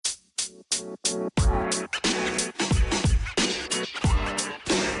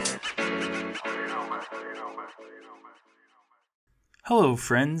Hello,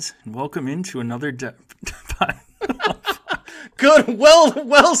 friends, and welcome into another Good,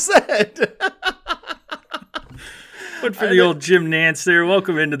 well said. But for the old Jim Nance there,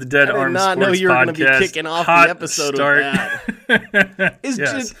 welcome into the Dead Arm Sports Podcast. I did not know you were going to be kicking off the episode with that.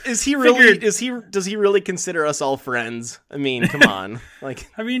 Is he really? Does he really consider us all friends? I mean, come on.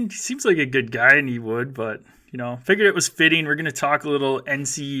 He seems like a good guy, and he would. But figured it was fitting. We're going to talk a little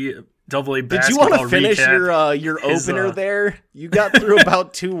NCAA basketball. Did you want to finish recap. your opener there? You got through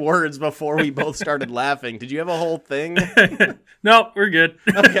about 2 words before we both started laughing. Did you have a whole thing? No, we're good.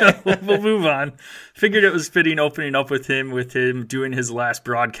 Okay. We'll move on. Figured it was fitting opening up with him doing his last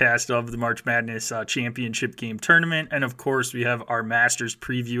broadcast of the March Madness championship game tournament. And of course, we have our Masters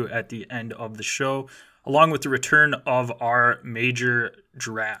preview at the end of the show, along with the return of our major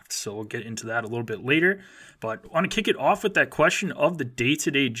draft. So we'll get into that a little bit later. But I want to kick it off with that question of the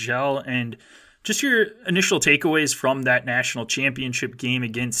day-to-day gel and just your initial takeaways from that national championship game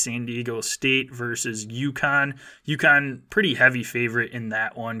against San Diego State versus UConn. UConn, pretty heavy favorite in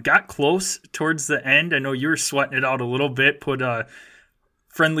that one. Got close towards the end. I know you were sweating it out a little bit. Put a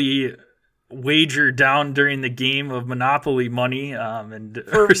friendly wager down during the game of Monopoly money and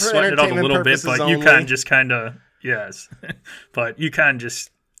for sweating it out a little bit. But only. UConn just kind of, yes. But UConn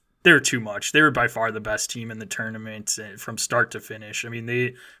just... They were too much. They were by far the best team in the tournament from start to finish. I mean,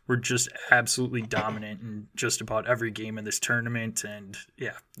 they were just absolutely dominant in just about every game in this tournament, and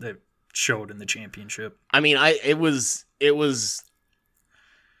yeah, they showed in the championship. I mean, it was.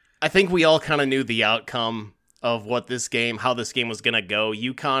 I think we all kind of knew the outcome of how this game was going to go.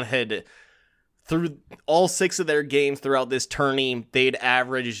 UConn had, through all 6 of their games throughout this tourney, they'd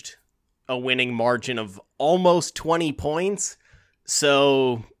averaged a winning margin of almost 20 points.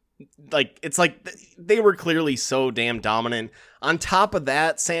 So... it's like they were clearly so damn dominant. On top of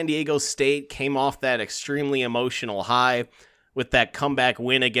that, San Diego State came off that extremely emotional high with that comeback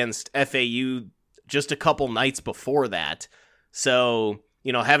win against FAU just a couple nights before that. So,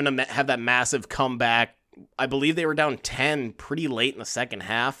 having to have that massive comeback, I believe they were down 10 pretty late in the second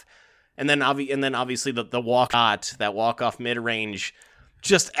half. And then obviously the walk-off mid-range,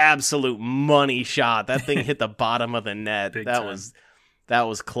 just absolute money shot. That thing hit the bottom of the net. That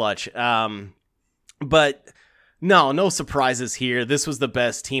was clutch. But no surprises here. This was the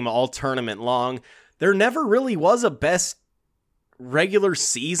best team all tournament long. There never really was a best regular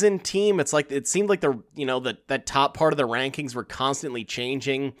season team. It seemed like that top part of the rankings were constantly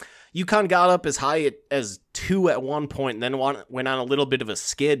changing. UConn got up as high as 2 at one point and then went on a little bit of a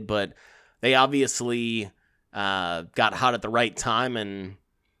skid, but they obviously got hot at the right time and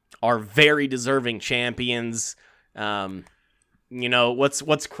are very deserving champions.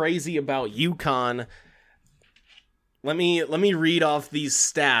 What's crazy about UConn, let me read off these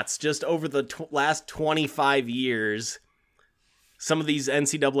stats just over the last 25 years. Some of these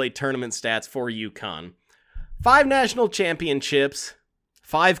NCAA tournament stats for UConn. 5 national championships,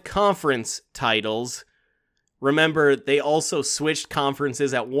 5 conference titles. Remember, they also switched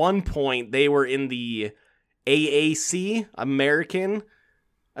conferences at one point. They were in the AAC, American,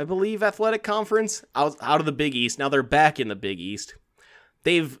 I believe, athletic conference, out of the Big East. Now they're back in the Big East.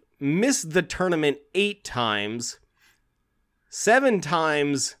 They've missed the tournament 8 times. 7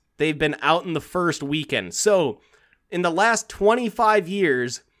 times they've been out in the first weekend. So in the last 25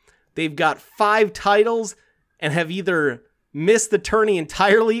 years, they've got 5 titles and have either missed the tourney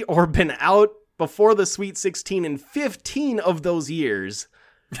entirely or been out before the Sweet 16 in 15 of those years.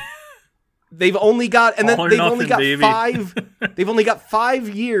 They've only got 5. They've only got 5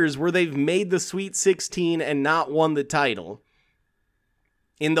 years where they've made the Sweet 16 and not won the title.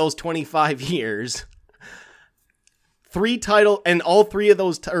 In those 25 years, 3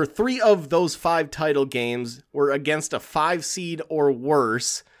 of those 5 title games were against a 5 seed or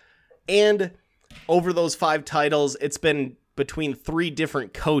worse. And over those 5 titles, it's been between 3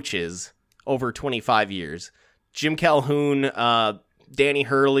 different coaches over 25 years. Jim Calhoun, Danny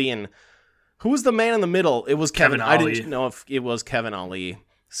Hurley, and who was the man in the middle? It was Kevin Ali. I didn't know if it was Kevin Ali.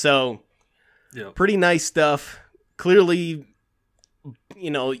 So, yep. Pretty nice stuff. Clearly,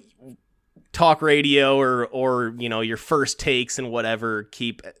 talk radio or your first takes and whatever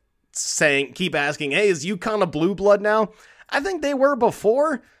keep asking, hey, is UConn a blue blood now? I think they were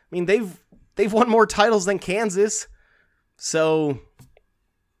before. I mean, they've won more titles than Kansas. So,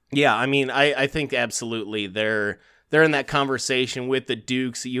 yeah, I mean, I think absolutely they're in that conversation with the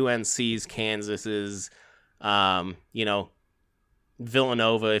Dukes, UNCs, Kansas's,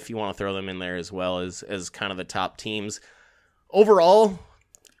 Villanova, if you want to throw them in there as well as kind of the top teams. Overall,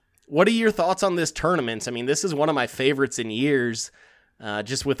 What are your thoughts on this tournament? I mean, this is one of my favorites in years,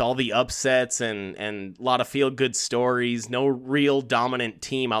 just with all the upsets and a lot of feel-good stories. No real dominant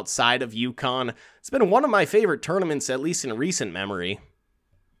team outside of UConn. It's been one of my favorite tournaments, at least in recent memory.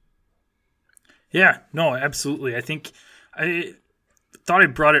 Yeah, no, absolutely. I thought I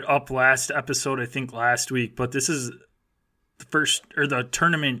brought it up last episode, I think last week, but this is the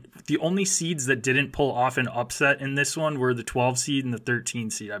tournament. The only seeds that didn't pull off an upset in this one were the 12 seed and the 13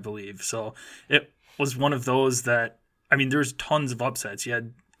 seed, I believe. So it was one of those that, I mean, there's tons of upsets. You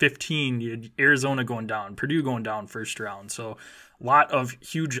had 15, you had Arizona going down, Purdue going down first round. So a lot of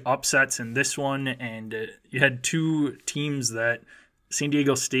huge upsets in this one. And you had two teams that, San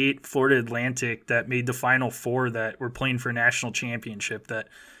Diego State, Florida Atlantic, that made the Final Four that were playing for a national championship. That,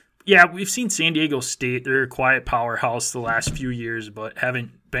 yeah, we've seen San Diego State. They're a quiet powerhouse the last few years, but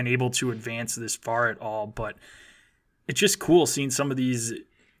haven't been able to advance this far at all. But it's just cool seeing some of these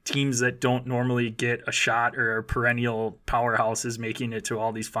teams that don't normally get a shot or are perennial powerhouses making it to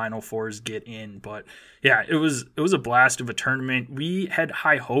all these Final Fours get in. But yeah, it was a blast of a tournament. We had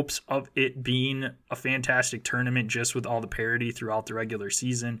high hopes of it being a fantastic tournament just with all the parity throughout the regular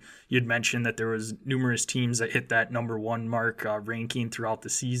season. You'd mentioned that there was numerous teams that hit that number one mark ranking throughout the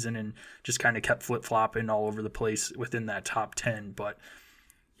season and just kind of kept flip-flopping all over the place within that top 10. But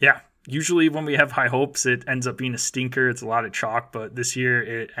yeah, usually when we have high hopes, it ends up being a stinker. It's a lot of chalk, but this year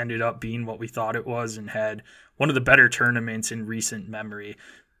it ended up being what we thought it was and had one of the better tournaments in recent memory.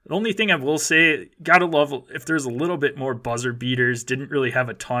 The only thing I will say, gotta love if there's a little bit more buzzer beaters. Didn't really have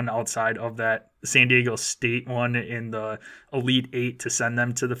a ton outside of that San Diego State one in the Elite Eight to send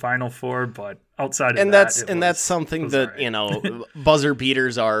them to the Final Four, but outside of that's something that right. You know, buzzer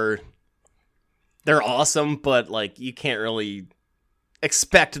beaters they're awesome, but like you can't really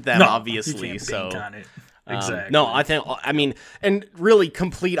expect them, obviously. So on it. Exactly. No, I mean, and really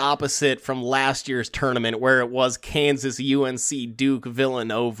complete opposite from last year's tournament where it was Kansas, UNC, Duke,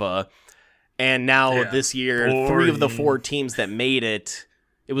 Villanova, and now this year, boring. 3 of the 4 teams that made it,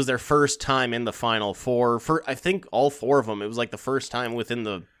 it was their first time in the Final Four. For I think all 4 of them, it was like the first time within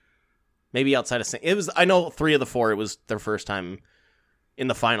the maybe outside of it was. I know 3 of the 4, it was their first time in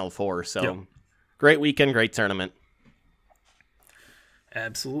the Final Four. So great weekend, great tournament.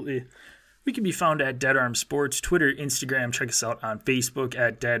 Absolutely. We can be found at Dead Arm Sports, Twitter, Instagram. Check us out on Facebook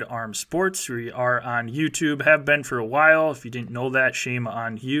at Dead Arm Sports. We are on YouTube, have been for a while. If you didn't know that, shame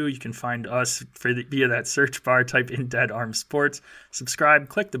on you. You can find us via that search bar. Type in Dead Arm Sports. Subscribe,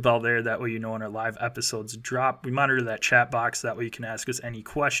 click the bell there. That way you know when our live episodes drop. We monitor that chat box. That way you can ask us any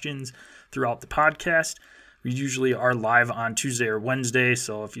questions throughout the podcast. We usually are live on Tuesday or Wednesday,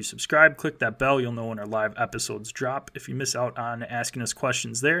 so if you subscribe, click that bell, you'll know when our live episodes drop. If you miss out on asking us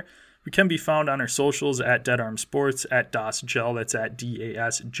questions there, we can be found on our socials at Dead Arm Sports, at DasGel, that's at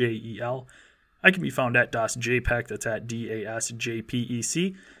DASJEL. I can be found at DasJPEC, that's at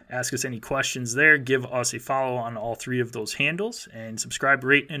DASJPEC. Ask us any questions there, give us a follow on all 3 of those handles, and subscribe,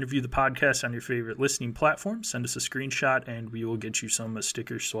 rate, and review the podcast on your favorite listening platform. Send us a screenshot, and we will get you some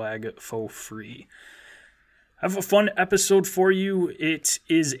sticker swag for free. I have a fun episode for you. It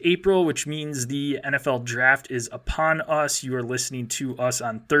is April, which means the NFL draft is upon us. You are listening to us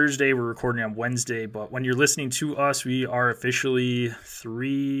on Thursday. We're recording on Wednesday, but when you're listening to us, we are officially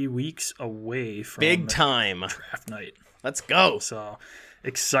 3 weeks away from big time draft night. Let's go. So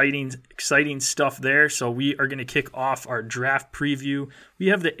exciting stuff there. So we are going to kick off our draft preview. We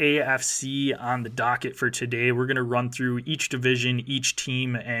have the AFC on the docket for today. We're going to run through each division, each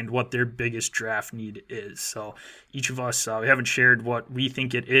team, and what their biggest draft need is. So each of us, we haven't shared what we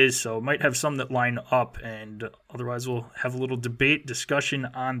think it is, so might have some that line up, and otherwise we'll have a little debate, discussion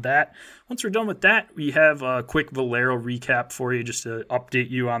on that. Once we're done with that, we have a quick Valero recap for you just to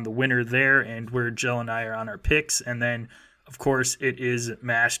update you on the winner there and where Jill and I are on our picks, and then of course, it is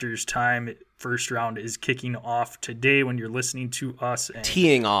Masters time. First round is kicking off today when you're listening to us. And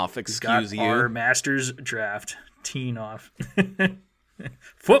teeing off, excuse you. Our Masters draft. Teeing off.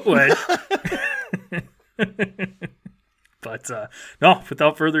 Foot wedge. But no,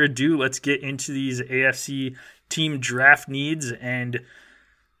 without further ado, let's get into these AFC team draft needs. And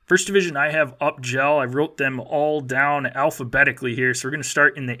first division, I have up Gel. I wrote them all down alphabetically here. So we're going to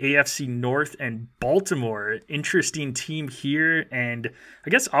start in the AFC North and Baltimore. Interesting team here. And I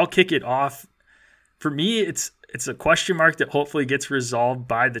guess I'll kick it off. For me, it's a question mark that hopefully gets resolved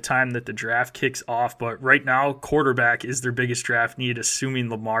by the time that the draft kicks off. But right now, quarterback is their biggest draft need, assuming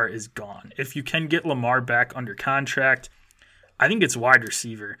Lamar is gone. If you can get Lamar back under contract, I think it's wide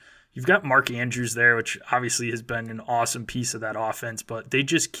receiver. You've got Mark Andrews there, which obviously has been an awesome piece of that offense, but they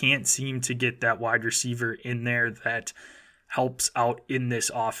just can't seem to get that wide receiver in there that helps out in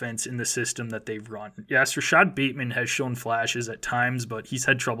this offense, in the system that they've run. Yes, Rashad Bateman has shown flashes at times, but he's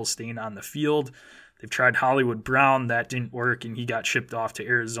had trouble staying on the field. They've tried Hollywood Brown. That didn't work, and he got shipped off to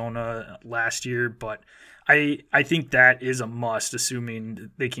Arizona last year. But I think that is a must,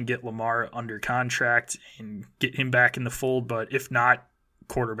 assuming they can get Lamar under contract and get him back in the fold. But if not,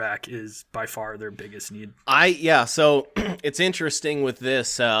 quarterback is by far their biggest need. So it's interesting with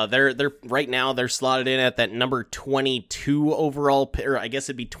this. They're right now they're slotted in at that number 22 overall, or I guess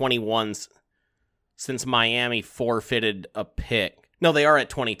it'd be 21 since Miami forfeited a pick. No, they are at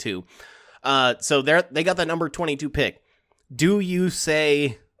 22. So they got that number 22 pick. Do you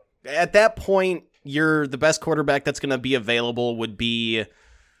say at that point you're the best quarterback that's going to be available would be?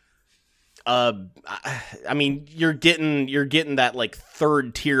 I mean, you're getting that like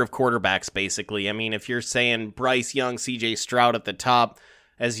third tier of quarterbacks basically. I mean, if you're saying Bryce Young, CJ Stroud at the top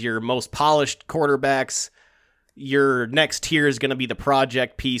as your most polished quarterbacks, your next tier is going to be the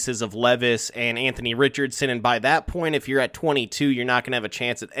project pieces of Levis and Anthony Richardson. And by that point, if you're at 22, you're not going to have a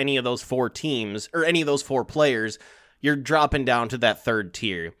chance at any of those four teams or any of those four players. You're dropping down to that third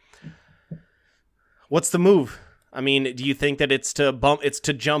tier. What's the move? I mean, do you think that it's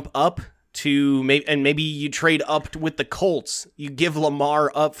to jump up to maybe you trade up with the Colts, you give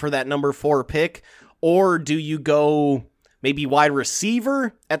Lamar up for that number 4 pick, or do you go maybe wide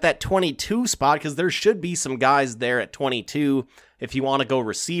receiver at that 22 spot? Because there should be some guys there at 22 if you want to go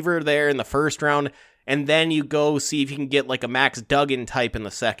receiver there in the first round, and then you go see if you can get like a Max Duggan type in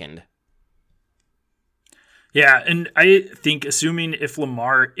the second. Yeah, and I think assuming if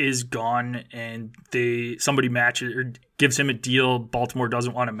Lamar is gone and somebody matches or gives him a deal Baltimore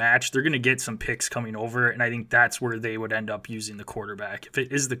doesn't want to match, they're going to get some picks coming over, and I think that's where they would end up using the quarterback. If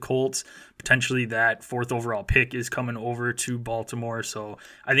it is the Colts, potentially that 4th overall pick is coming over to Baltimore, so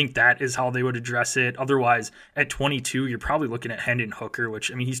I think that is how they would address it. Otherwise, at 22, you're probably looking at Hendon Hooker,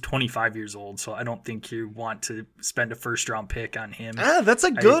 which, I mean, he's 25 years old, so I don't think you want to spend a first-round pick on him. That's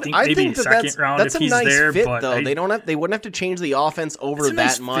a good. I think that's a nice there, fit, but though. They wouldn't have to change the offense over that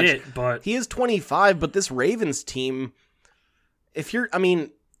nice much. Fit, but he is 25, but this Ravens team, it's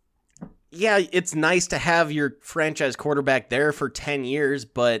nice to have your franchise quarterback there for 10 years,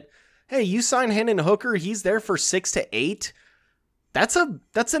 but hey, you sign Hendon Hooker, he's there for 6 to 8. That's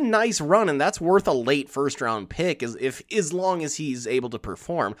a nice run, and that's worth a late first round pick as long as he's able to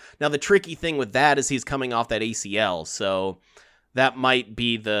perform. Now the tricky thing with that is he's coming off that ACL, so that might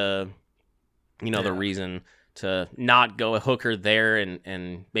be the reason to not go a Hooker there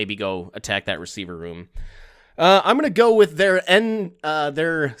and maybe go attack that receiver room. I'm going to go with their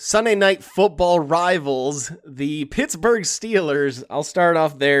Sunday night football rivals, the Pittsburgh Steelers. I'll start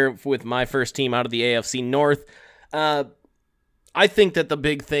off there with my first team out of the AFC North. I think that the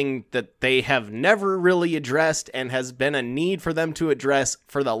big thing that they have never really addressed and has been a need for them to address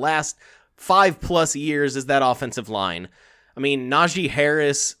for the last 5+ years is that offensive line. I mean, Najee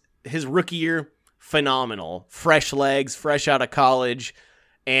Harris, his rookie year, phenomenal. Fresh legs, fresh out of college,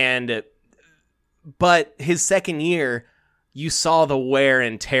 but his second year, you saw the wear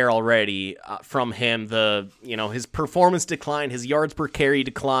and tear already from him. His performance declined, his yards per carry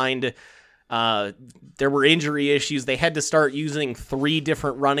declined. There were injury issues. They had to start using 3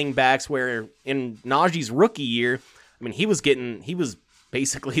 different running backs, where in Najee's rookie year, I mean, he was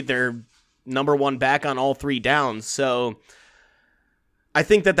basically their number 1 back on all 3 downs. So I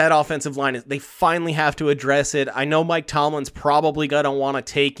think that offensive line they finally have to address it. I know Mike Tomlin's probably going to want to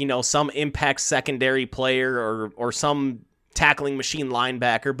take, some impact secondary player or some tackling machine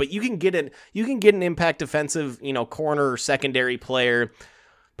linebacker, but you can get an impact defensive, corner or secondary player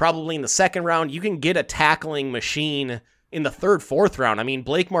probably in the second round. You can get a tackling machine in the 3rd, 4th round. I mean,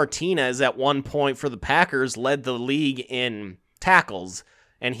 Blake Martinez at one point for the Packers led the league in tackles,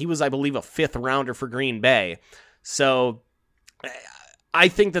 and he was, I believe, a 5th rounder for Green Bay. So I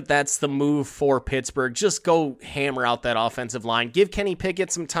think that that's the move for Pittsburgh. Just go hammer out that offensive line. Give Kenny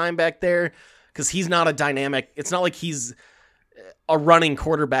Pickett some time back there, because he's not a dynamic. It's not like he's a running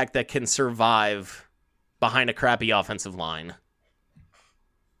quarterback that can survive behind a crappy offensive line.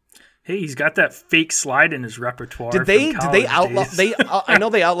 Hey, he's got that fake slide in his repertoire. Did they outlaw? I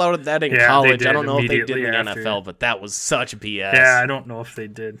know they outlawed that in college. I don't know if they did in the NFL, but that was such BS. Yeah, I don't know if they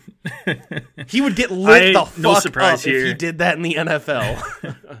did. He would get lit the fuck up if he did that in the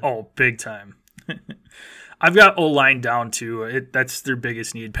NFL. Oh, big time. I've got O-line down too. That's their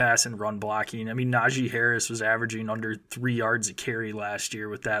biggest need, pass and run blocking. I mean, Najee Harris was averaging under 3 yards a carry last year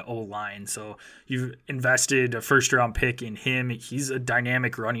with that O-line. So you've invested a first-round pick in him. He's a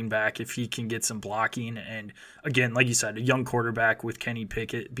dynamic running back if he can get some blocking. And again, like you said, a young quarterback with Kenny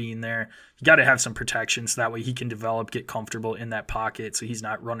Pickett being there, you got to have some protection so that way he can develop, get comfortable in that pocket so he's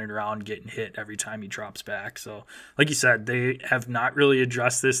not running around getting hit every time he drops back. So like you said, they have not really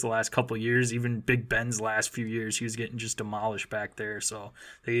addressed this the last couple of years. Even Big Ben's last few years, he was getting just demolished back there. So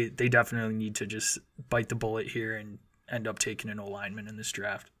they definitely need to just bite the bullet here and end up taking an O-lineman in this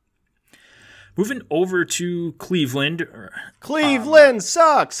draft. Moving over to Cleveland. Cleveland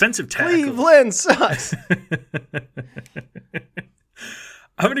sucks. Defensive tackle. Cleveland sucks.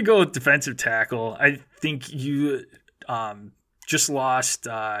 I'm going to go with defensive tackle. I think you just lost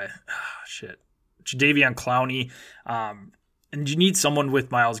Jadeveon Clowney. And you need someone with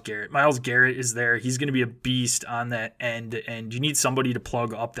Myles Garrett. Myles Garrett is there. He's going to be a beast on that end, and you need somebody to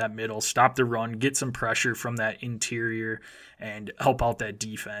plug up that middle, stop the run, get some pressure from that interior, and help out that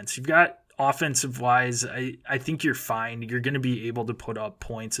defense. You've got offensive-wise, I think you're fine. You're going to be able to put up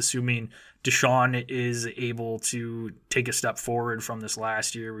points, assuming Deshaun is able to take a step forward from this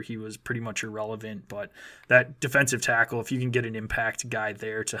last year where he was pretty much irrelevant. But that defensive tackle, if you can get an impact guy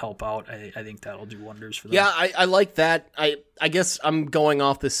there to help out, I think that'll do wonders for them. Yeah, I like that. I guess I'm going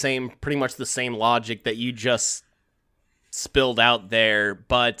off pretty much the same logic that you just spilled out there.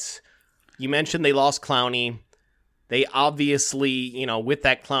 But you mentioned they lost Clowney. They obviously, with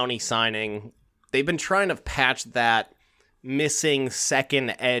that Clowney signing, they've been trying to patch that missing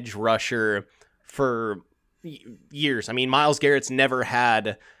second edge rusher for years. I mean, Myles Garrett's never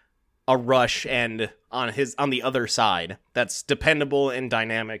had a rush end on the other side that's dependable and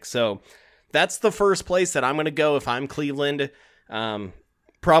dynamic. So that's the first place that I'm going to go if I'm Cleveland.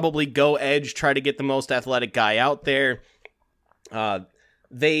 Probably go edge, try to get the most athletic guy out there.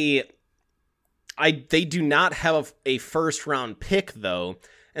 They do not have a first round pick though,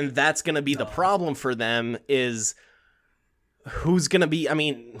 and that's going to be the problem for them is who's going to be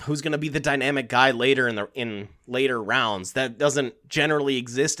the dynamic guy later in later rounds. That doesn't generally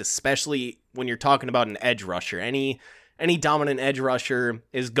exist, especially when you're talking about an edge rusher. Any dominant edge rusher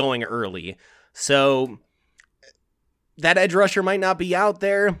is going early. So that edge rusher might not be out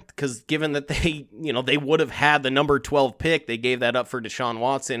there because given that they would have had the number 12 pick, they gave that up for Deshaun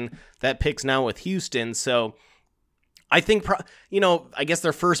Watson. That pick's now with Houston. So I think, I guess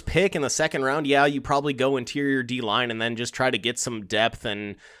their first pick in the second round, you probably go interior D-line and then just try to get some depth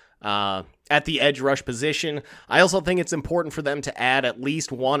and at the edge rush position. I also think it's important for them to add at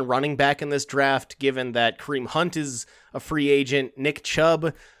least one running back in this draft, given that Kareem Hunt is a free agent. Nick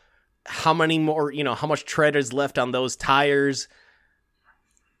Chubb, how much tread is left on those tires?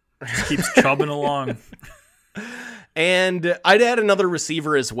 Just keeps chubbing along. And I'd add another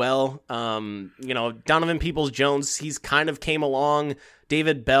receiver as well. Donovan Peoples-Jones, he's kind of came along.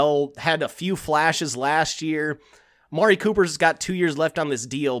 David Bell had a few flashes last year. Amari Cooper's got 2 years left on this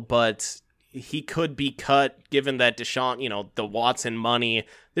deal, but he could be cut given that Deshaun, the Watson money.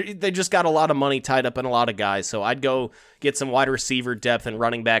 They just got a lot of money tied up in a lot of guys. So I'd go get some wide receiver depth and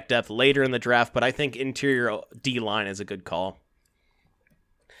running back depth later in the draft, but I think interior D-line is a good call.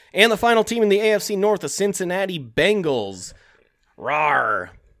 And the final team in the AFC North, the Cincinnati Bengals.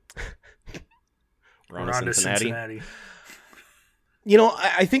 Rawr. We're on to Cincinnati.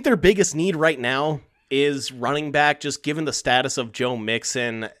 I think their biggest need right now is running back, just given the status of Joe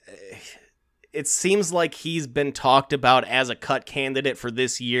Mixon. It seems like he's been talked about as a cut candidate for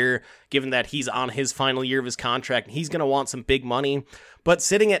this year, given that he's on his final year of his contract. He's going to want some big money. But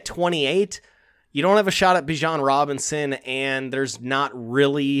sitting at 28, you don't have a shot at Bijan Robinson, and there's not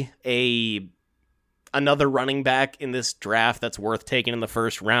really another running back in this draft that's worth taking in the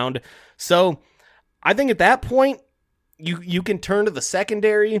first round. So I think at that point, you can turn to the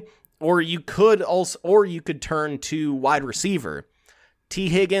secondary, or you could turn to wide receiver. T.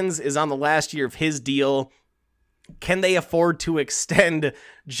 Higgins is on the last year of his deal. Can they afford to extend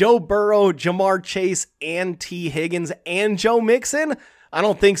Joe Burrow, Jamar Chase, and T. Higgins and Joe Mixon? I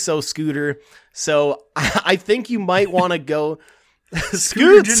don't think so, Scooter. So I think you might want to go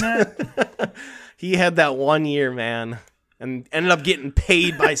Scoots. He had that 1 year, man, and ended up getting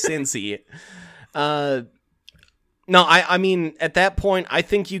paid by Cincy. No, I mean at that point, I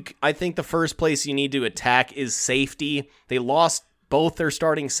think the first place you need to attack is safety. They lost both their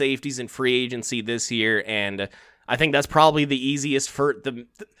starting safeties in free agency this year, and I think that's probably the easiest for the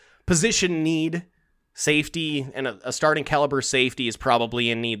position need. Safety and a starting caliber safety is probably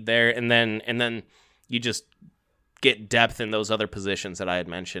in need there, and then you just get depth in those other positions that I had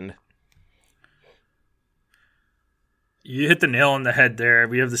mentioned. You hit the nail on the head there.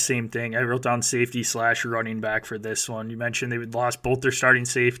 We have the same thing. I wrote down safety / running back for this one. You mentioned they lost both their starting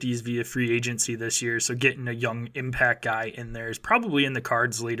safeties via free agency this year, so getting a young impact guy in there is probably in the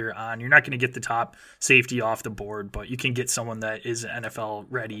cards later on. You're not going to get the top safety off the board, but you can get someone that is NFL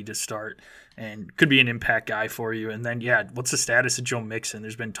ready to start and could be an impact guy for you. And then, yeah, what's the status of Joe Mixon?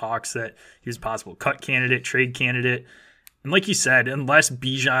 There's been talks that he was a possible cut candidate, trade candidate. And like you said, unless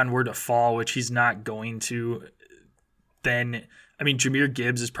Bijan were to fall, which he's not going to, then, I mean, Jahmyr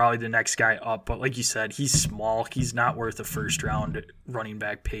Gibbs is probably the next guy up. But like you said, he's small. He's not worth a first-round running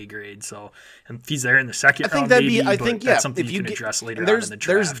back pay grade. So if he's there in the second round, that's something you can address later on in the draft.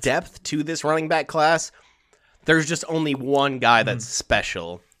 There's depth to this running back class. There's just only one guy that's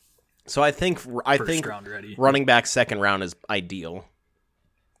special. So I think running back second round is ideal.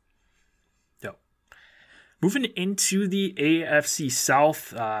 Yep. Moving into the AFC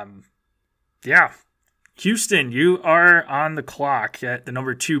South, Houston, you are on the clock at the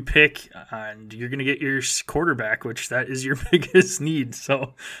number 2 pick, and you're going to get your quarterback, which that is your biggest need.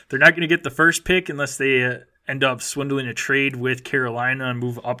 So they're not going to get the first pick unless they end up swindling a trade with Carolina and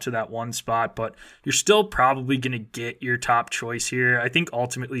move up to that 1 spot. But you're still probably going to get your top choice here. I think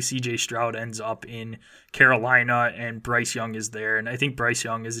ultimately CJ Stroud ends up in Carolina and Bryce Young is there. And I think Bryce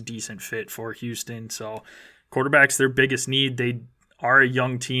Young is a decent fit for Houston. So quarterback's their biggest need. They are a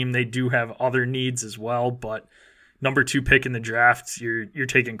young team. They do have other needs as well, but number 2 pick in the draft, you're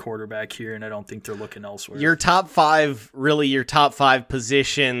taking quarterback here, and I don't think they're looking elsewhere. Your top 5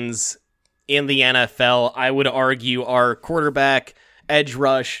 positions in the NFL, I would argue, are quarterback, edge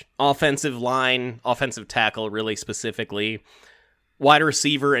rush, offensive line, offensive tackle, really specifically, wide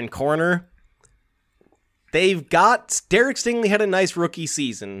receiver, and corner. They've got Derek Stingley had a nice rookie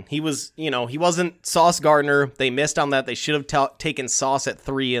season. He wasn't Sauce Gardner. They missed on that. They should have taken Sauce at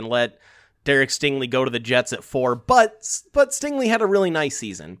 3 and let Derek Stingley go to the Jets at 4. But Stingley had a really nice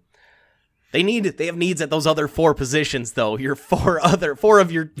season. They have needs at those other 4 positions though. Your 4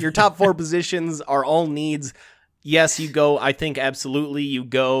 of your top 4 positions are all needs. Yes, you go. I think absolutely you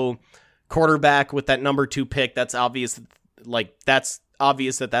go quarterback with that number 2 pick. That's obvious. That's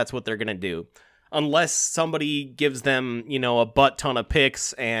obvious that's what they're gonna do. Unless somebody gives them, a butt ton of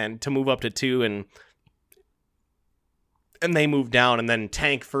picks and to move up to 2 and they move down and then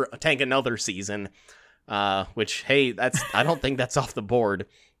tank another season, which, hey, I don't think that's off the board.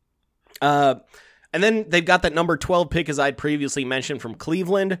 And then they've got that number 12 pick, as I'd previously mentioned, from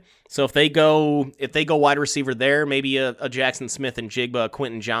Cleveland. So if they go wide receiver there, maybe a Jackson Smith and Jigba, a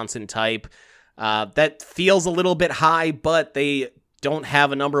Quentin Johnson type, that feels a little bit high, but they don't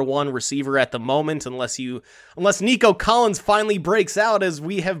have a number 1 receiver at the moment unless Nico Collins finally breaks out, as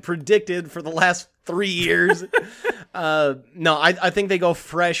we have predicted for the last 3 years. No, I think they go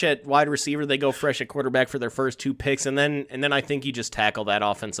fresh at wide receiver. They go fresh at quarterback for their first 2 picks. And then I think you just tackle that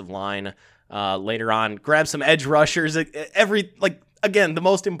offensive line later on. Grab some edge rushers. Again, the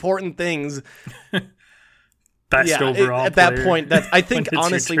most important things. Best overall at player. That point, I think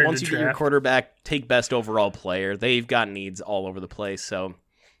honestly, once you get your quarterback, take best overall player. They've got needs all over the place. So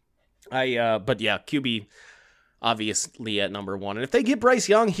QB obviously at number 1. And if they get Bryce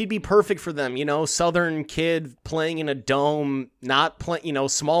Young, he'd be perfect for them. Southern kid playing in a dome, not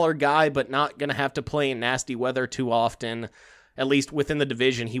smaller guy, but not going to have to play in nasty weather too often. At least within the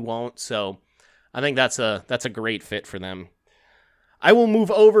division, he won't. So I think that's a great fit for them. I will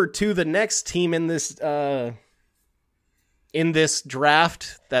move over to the next team in this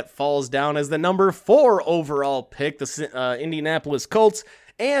draft that falls down as the number 4 overall pick, the Indianapolis Colts,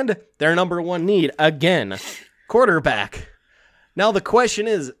 and their number 1 need, again, quarterback. Now the question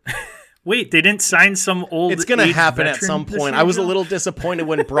is, wait, they didn't sign some old? It's going to happen at some point. I was a little disappointed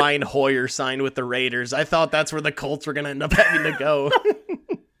when Brian Hoyer signed with the Raiders. I thought that's where the Colts were going to end up having to go.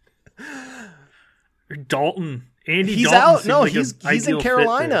 Dalton. He's Dalton out. No, like he's in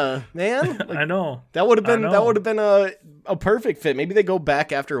Carolina, man. I know. That would have been a perfect fit. Maybe they go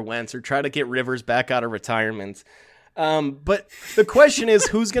back after Wentz or try to get Rivers back out of retirement. But the question is,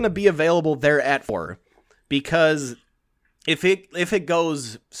 who's going to be available there at 4? Because if it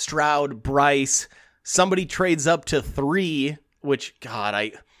goes Stroud, Bryce, somebody trades up to 3, which God,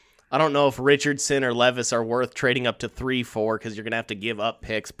 I don't know if Richardson or Levis are worth trading up to 3 for, because you're going to have to give up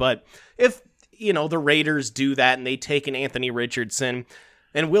picks. But if the Raiders do that and they take an Anthony Richardson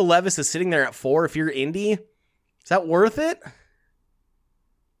and Will Levis is sitting there at 4, if you're Indy, is that worth it?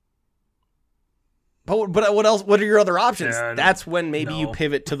 But what else? What are your other options? That's when maybe you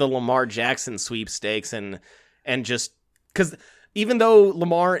pivot to the Lamar Jackson sweepstakes and just because even though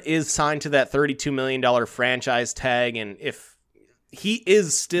Lamar is signed to that $32 million franchise tag, and if he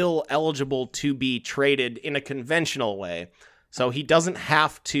is still eligible to be traded in a conventional way. So he doesn't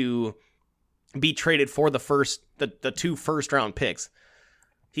have to be traded for the 2 first-round picks.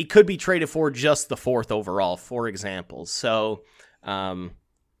 He could be traded for just the 4th overall, for example. So,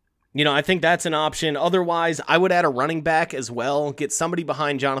 I think that's an option. Otherwise, I would add a running back as well. Get somebody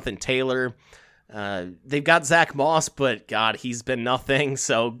behind Jonathan Taylor. They've got Zach Moss, but God, he's been nothing.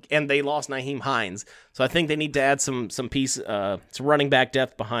 And they lost Nyheim Hines. So I think they need to add some running back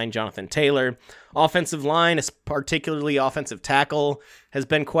depth behind Jonathan Taylor. Offensive line, particularly offensive tackle, has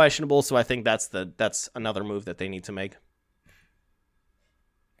been questionable. So I think that's another move that they need to make.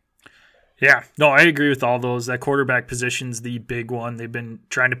 Yeah, no, I agree with all those. That quarterback position's the big one. They've been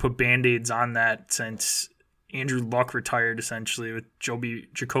trying to put Band-Aids on that since Andrew Luck retired, essentially, with Jacoby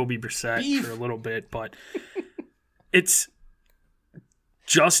Brissett for a little bit. But it's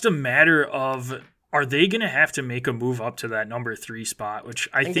just a matter of, are they going to have to make a move up to that number 3 spot, which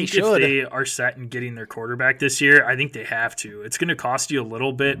I think if they are set in getting their quarterback this year, I think they have to. It's going to cost you a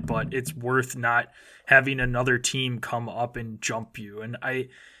little bit, but it's worth not having another team come up and jump you. And I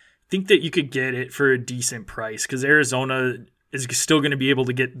think that you could get it for a decent price because Arizona is still going to be able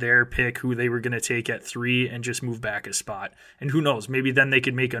to get their pick, who they were going to take at 3, and just move back a spot. And who knows, maybe then they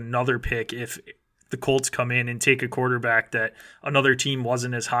could make another pick if the Colts come in and take a quarterback that another team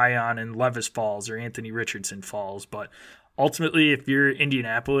wasn't as high on and Levis falls or Anthony Richardson falls. But ultimately, if you're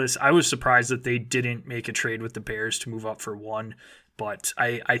Indianapolis, I was surprised that they didn't make a trade with the Bears to move up for 1. But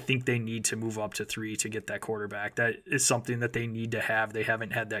I think they need to move up to 3 to get that quarterback. That is something that they need to have. They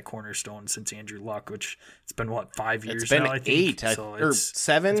haven't had that cornerstone since Andrew Luck, which it's been, 5 years now, I think? 8, so or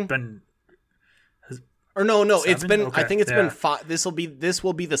 7? It's been... Or no, 7? It's been. Okay, I think it's been 5. This will be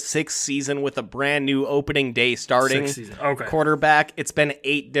the 6th season with a brand new opening day starting quarterback. It's been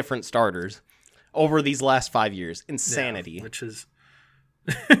 8 different starters over these last 5 years. Insanity, which is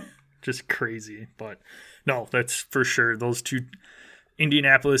just crazy. But no, that's for sure. Those two,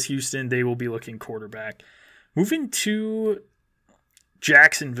 Indianapolis, Houston, they will be looking quarterback. Moving to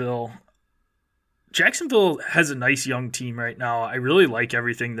Jacksonville. Jacksonville has a nice young team right now. I really like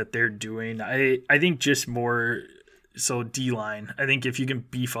everything that they're doing. I think just more so D-line. I think if you can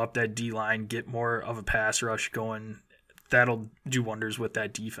beef up that D-line, get more of a pass rush going, that'll do wonders with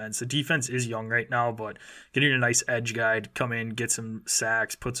that defense. The defense is young right now, but getting a nice edge guy to come in, get some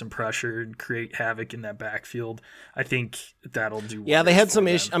sacks, put some pressure, and create havoc in that backfield, I think that'll do wonders. Yeah, they had some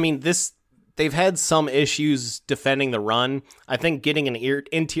issues. I mean, they've had some issues defending the run. I think getting an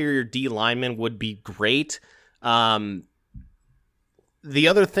interior D lineman would be great. The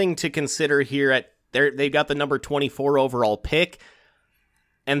other thing to consider here, they've got the number 24 overall pick,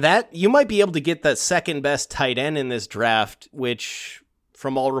 and that you might be able to get the second best tight end in this draft, which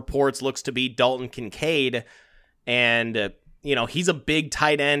from all reports looks to be Dalton Kincaid. And he's a big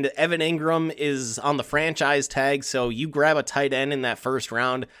tight end. Evan Ingram is on the franchise tag, so you grab a tight end in that first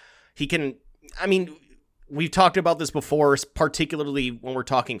round. He can, we've talked about this before, particularly when we're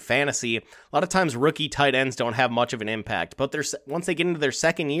talking fantasy. A lot of times rookie tight ends don't have much of an impact, but once they get into their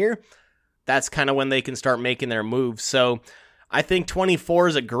second year, that's kind of when they can start making their moves. So I think 24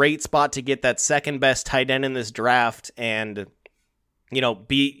 is a great spot to get that second best tight end in this draft and,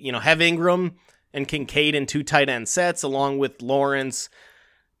 have Ingram and Kincaid in 2 tight end sets along with Lawrence,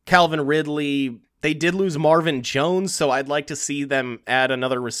 Calvin Ridley. They did lose Marvin Jones, so I'd like to see them add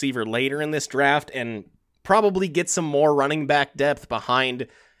another receiver later in this draft and probably get some more running back depth behind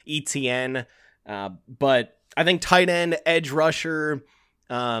ETN. But I think tight end, edge rusher,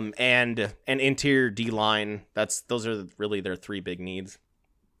 and an interior D-line, those are really their 3 big needs.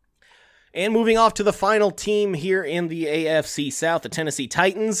 And moving off to the final team here in the AFC South, the Tennessee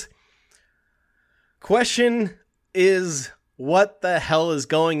Titans. Question is, what the hell is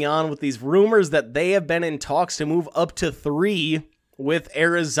going on with these rumors that they have been in talks to move up to 3 with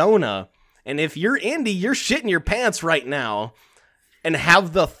Arizona? And if you're Indy, you're shitting your pants right now and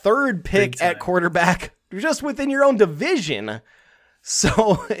have the 3rd pick at quarterback just within your own division.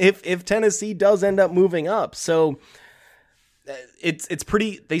 So if Tennessee does end up moving up, so it's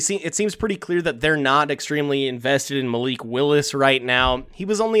pretty. It seems pretty clear that they're not extremely invested in Malik Willis right now. He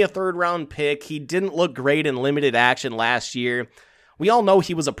was only a 3rd round pick. He didn't look great in limited action last year. We all know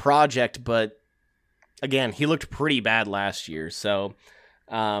he was a project, but again, he looked pretty bad last year. So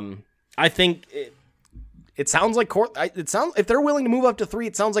I think it sounds like if they're willing to move up to 3,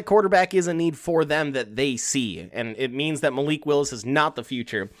 it sounds like quarterback is a need for them that they see, and it means that Malik Willis is not the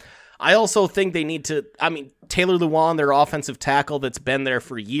future. I also think they need to, Taylor Lewan, their offensive tackle that's been there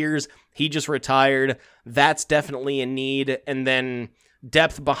for years, he just retired. That's definitely a need. And then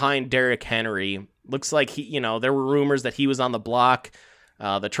depth behind Derrick Henry Looks like there were rumors that he was on the block,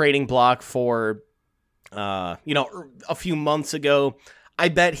 the trading block for, a few months ago. I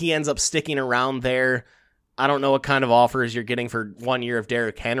bet he ends up sticking around there. I don't know what kind of offers you're getting for 1 year of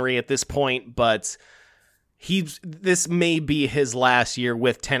Derrick Henry at this point, but this may be his last year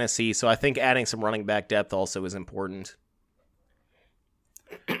with Tennessee, so I think adding some running back depth also is important.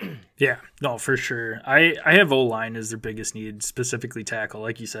 Yeah, no, for sure. I have O-line as their biggest need, specifically tackle.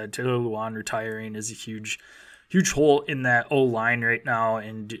 Like you said, Taylor Lewan retiring is a huge hole in that O-line right now,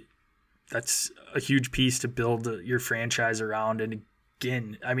 and that's a huge piece to build your franchise around. And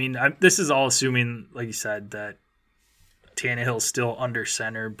again, I mean, this is all assuming, like you said, that Tannehill's still under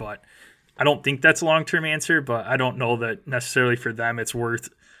center, but I don't think that's a long-term answer, but I don't know that necessarily for them it's worth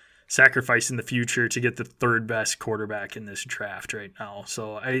sacrificing the future to get the third best quarterback in this draft right now.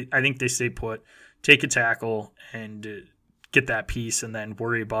 So I think they stay put, take a tackle, and get that piece, and then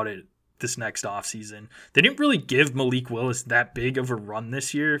worry about it this next offseason. They didn't really give Malik Willis that big of a run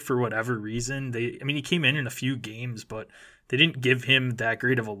this year for whatever reason. He came in a few games, but they didn't give him that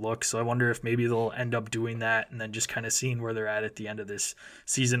great of a look. So I wonder if maybe they'll end up doing that and then just kind of seeing where they're at the end of this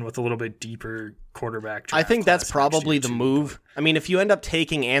season with a little bit deeper quarterback draft. I think that's probably the move. I mean, if you end up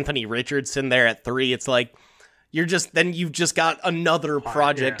taking Anthony Richardson there at 3, it's like you've just got another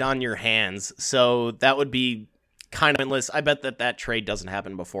project on your hands. So that would be kind of endless. I bet that trade doesn't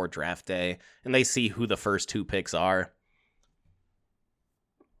happen before draft day and they see who the first 2 picks are.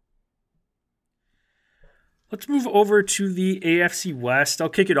 Let's move over to the AFC West. I'll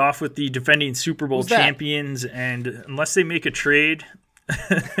kick it off with the defending Super Bowl champions, and unless they make a trade,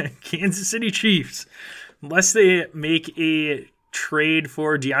 Kansas City Chiefs, unless they make a trade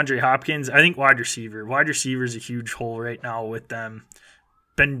for DeAndre Hopkins, I think wide receiver is a huge hole right now with them.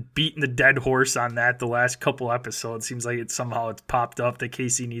 Been beating the dead horse on that the last couple episodes. Seems like it's popped up that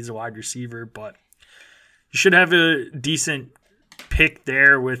KC needs a wide receiver, but you should have a decent pick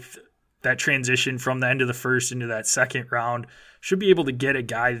there with that transition from the end of the first into that second round. Should be able to get a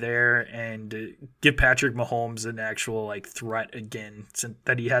guy there and give Patrick Mahomes an actual threat again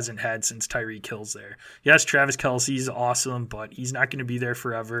that he hasn't had since Tyreek Hill's there. Yes, Travis Kelce's awesome, but he's not going to be there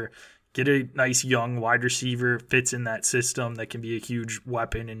forever. Get a nice young wide receiver, fits in that system that can be a huge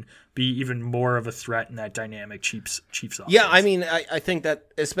weapon and be even more of a threat in that dynamic Chiefs offense. Yeah, I mean, I think that,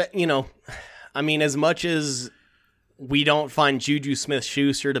 as much as we don't find Juju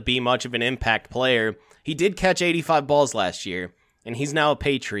Smith-Schuster to be much of an impact player, he did catch 85 balls last year, and he's now a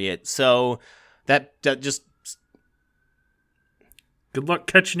Patriot. So that just... Good luck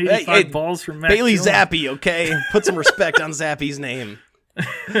catching 85 balls from Matt Bailey Jones. Zappi, okay? Put some respect on Zappi's name.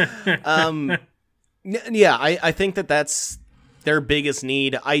 Yeah, I think that's their biggest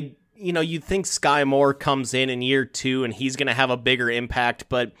need. You'd think Sky Moore comes in year 2 and he's going to have a bigger impact,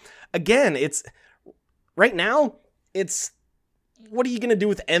 but again, right now, what are you going to do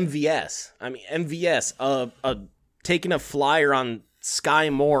with MVS? I mean, MVS, taking a flyer on Sky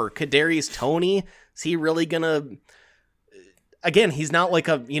Moore, Kadarius Toney, is he really going to... Again, he's not like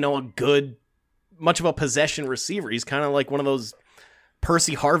a good, much of a possession receiver. He's kind of like one of those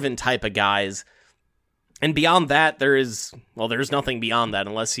Percy Harvin type of guys. And beyond that, there's nothing beyond that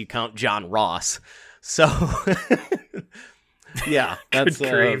unless you count John Ross. So, yeah, that's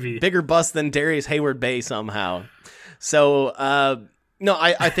bigger bust than Darius Hayward-Bay somehow. So, no,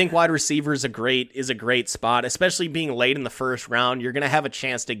 I think wide receiver is a great spot, especially being late in the first round. You're going to have a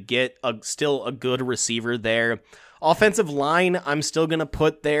chance to get still a good receiver there. Offensive line, I'm still going to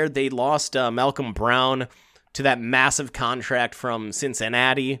put there. They lost Malcolm Brown to that massive contract from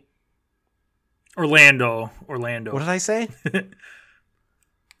Cincinnati. Orlando. What did I say? You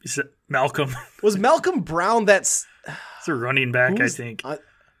said Malcolm. Was Malcolm Brown that's... It's a running back, I think.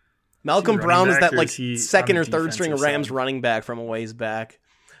 Malcolm Brown is that second or third string Rams running back from a ways back.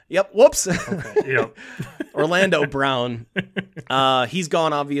 Yep. Whoops. Okay, yep. Orlando Brown. He's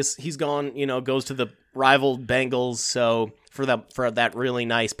gone. He's gone. Goes to the rival Bengals. So for that really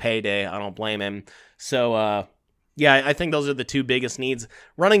nice payday, I don't blame him. So yeah, I think those are the 2 biggest needs.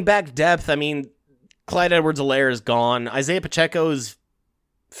 Running back depth. I mean, Clyde Edwards-Helaire is gone. Isaiah Pacheco's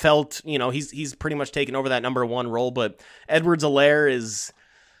felt. He's pretty much taken over that number 1 role. But Edwards-Helaire is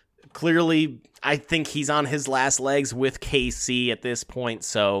clearly, I think he's on his last legs with KC at this point,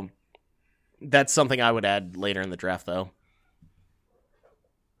 so that's something I would add later in the draft, though.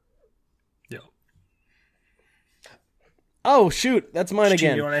 Yeah. Oh shoot, that's mine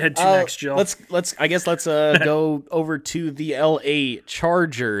again. You want to head to next, Joe? Let's go over to the LA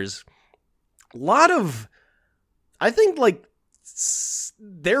Chargers. I think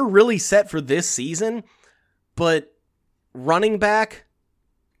they're really set for this season, but running back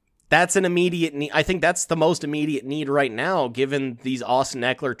that's an immediate need. I think that's the most immediate need right now, given these Austin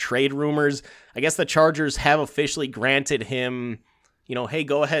Eckler trade rumors. I guess the Chargers have officially granted him, hey,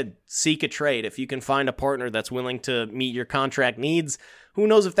 go ahead, seek a trade. If you can find a partner that's willing to meet your contract needs, who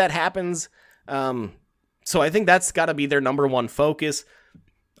knows if that happens. So I think that's got to be their number one focus.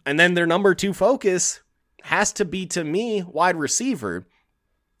 And then their number two focus has to be, to me, wide receiver.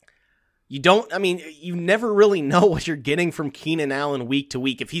 You never really know what you're getting from Keenan Allen week to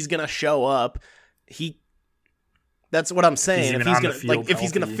week. If he's going to show up, that's what I'm saying. If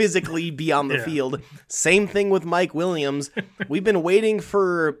he's going to physically be on the field. Same thing with Mike Williams. We've been waiting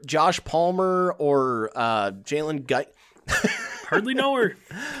for Josh Palmer or Jalen Guyton. Hardly know her.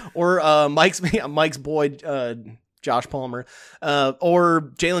 Or Mike's boy, Josh Palmer,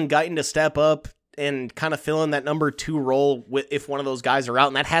 or Jalen Guyton to step up and kind of fill in that number 2 role if one of those guys are out,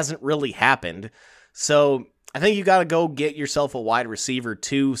 and that hasn't really happened. So I think you got to go get yourself a wide receiver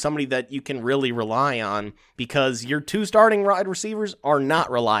too, somebody that you can really rely on, because your 2 starting wide receivers are not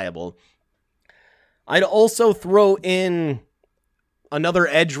reliable. I'd also throw in another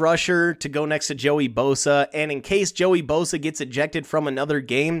edge rusher to go next to Joey Bosa, and in case Joey Bosa gets ejected from another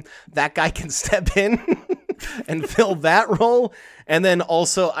game, that guy can step in and fill that role. And then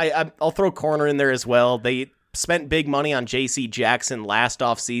also, I'll throw corner in there as well. They spent big money on J.C. Jackson last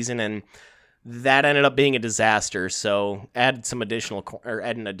offseason, and that ended up being a disaster. So add an additional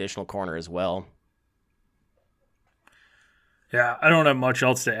corner as well. Yeah, I don't have much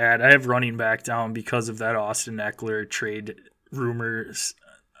else to add. I have running back down because of that Austin Eckler trade rumors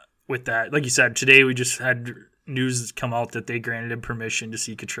with that. Like you said, today we just had news come out that they granted him permission to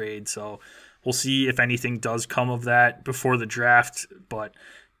seek a trade. So we'll see if anything does come of that before the draft. But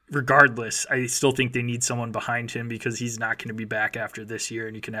regardless, I still think they need someone behind him because he's not going to be back after this year,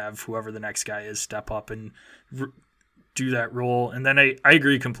 and you can have whoever the next guy is step up and do that role. And then I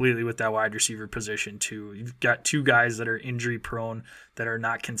agree completely with that wide receiver position too. You've got 2 guys that are injury prone, that are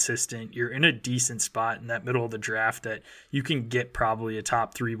not consistent. You're in a decent spot in that middle of the draft that you can get probably a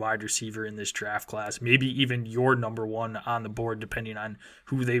top 3 wide receiver in this draft class, maybe even your number 1 on the board, depending on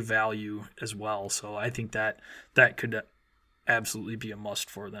who they value as well. So I think that could absolutely be a must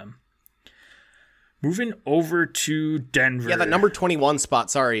for them. Moving over to Denver. Yeah, that number 21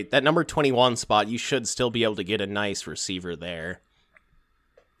 spot, you should still be able to get a nice receiver there.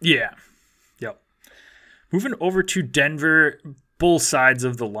 Yeah. Yep. Moving over to Denver, both sides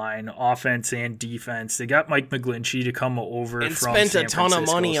of the line, offense and defense. They got Mike McGlinchey to come over and from spent San a ton Francisco, of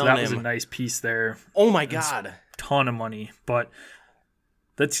money so on that him. was a nice piece there. Oh my God. Ton of money, but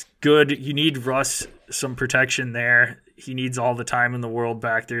that's good. You need Russ some protection there. He needs all the time in the world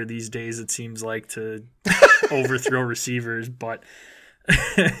back there these days, it seems like, to overthrow receivers, but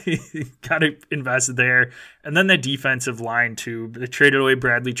you got to invest there. And then the defensive line, too. They traded away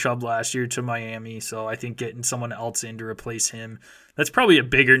Bradley Chubb last year to Miami, so I think getting someone else in to replace him, that's probably a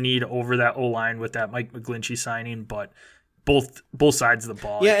bigger need over that O-line with that Mike McGlinchey signing, but both sides of the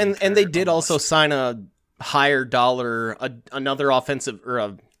ball. Yeah, and they did also sign a higher dollar, another offensive,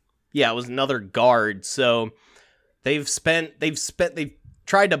 it was another guard, so They've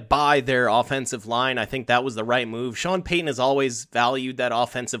tried to buy their offensive line. I think that was the right move. Sean Payton has always valued that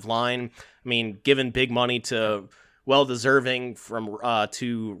offensive line. I mean, given big money to well-deserving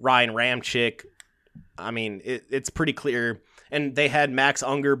to Ryan Ramczyk. I mean, it's pretty clear. And they had Max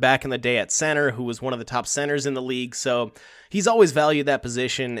Unger back in the day at center, who was one of the top centers in the league. So he's always valued that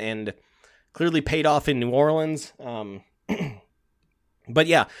position and clearly paid off in New Orleans. But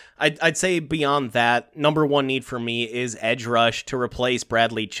yeah, I'd say beyond that, number 1 need for me is edge rush to replace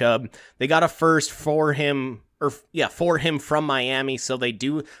Bradley Chubb. They got a first for him from Miami, so they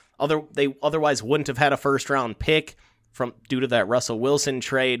otherwise wouldn't have had a first round pick due to that Russell Wilson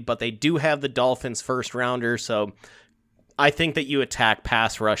trade, but they do have the Dolphins first rounder, so I think that you attack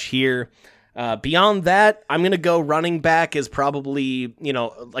pass rush here. Beyond that, I'm going to go running back is probably,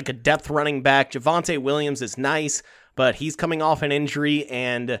 like a depth running back. Javonte Williams is nice, but he's coming off an injury,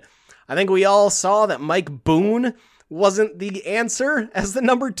 and I think we all saw that Mike Boone wasn't the answer as the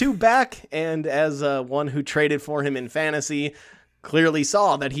number 2 back, and as one who traded for him in fantasy, clearly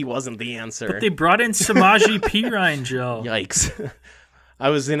saw that he wasn't the answer. But they brought in Samaje Perine, Joe. Yikes. I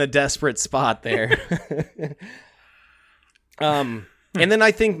was in a desperate spot there. And then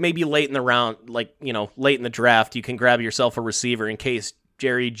I think maybe late in the round, late in the draft, you can grab yourself a receiver in case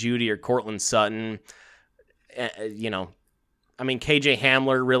Jerry Jeudy or Cortland Sutton. I mean, KJ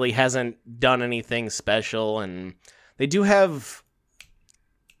Hamler really hasn't done anything special, and they do have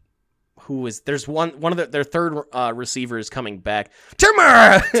there's one of their third receiver is coming back. Tim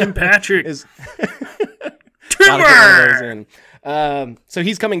Patrick is Gotta get one of those in. So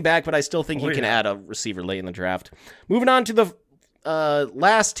he's coming back, but I still think you can add a receiver late in the draft. Moving on to the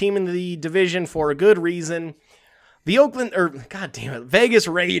last team in the division for a good reason. The Vegas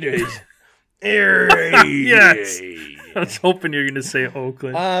Raiders. Yes. I was hoping you were going to say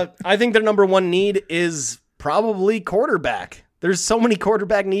Oakland. I think their number one need is probably quarterback. There's so many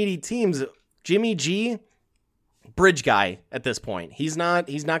quarterback needy teams. Jimmy G, bridge guy at this point. He's not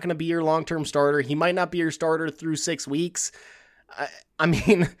going to be your long-term starter. He might not be your starter through 6 weeks. I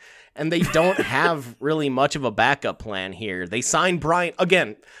mean, and they don't have really much of a backup plan here. They signed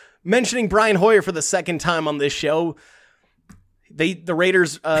mentioning Brian Hoyer for the second time on this show. The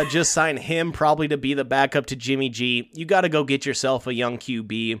Raiders just signed him probably to be the backup to Jimmy G. You got to go get yourself a young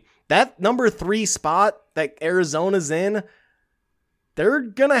QB. That number 3 spot that Arizona's in, they're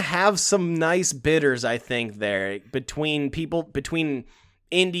going to have some nice bidders, I think, there. Between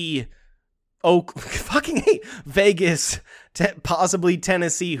Indy, Vegas, possibly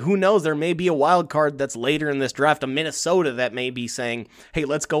Tennessee. Who knows? There may be a wild card that's later in this draft. A Minnesota that may be saying, hey,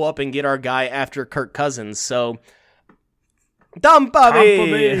 let's go up and get our guy after Kirk Cousins. So... Tampa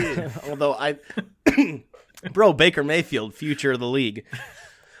Bay. Although Baker Mayfield, future of the league.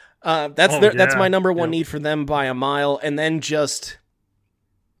 That's my number one need for them by a mile. And then just,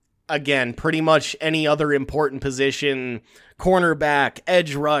 again, pretty much any other important position, cornerback,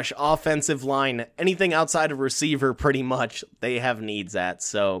 edge rush, offensive line, anything outside of receiver, pretty much they have needs at.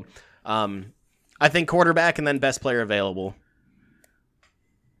 So I think quarterback and then best player available.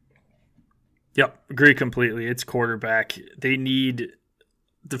 Yep, agree completely. It's quarterback. They need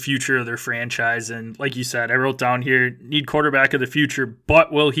the future of their franchise. And like you said, I wrote down here, need quarterback of the future,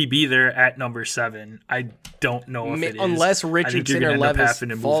 but will he be there at number 7? I don't know if it is. Unless Richardson or Levis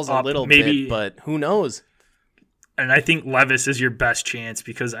falls a little bit, but who knows? And I think Levis is your best chance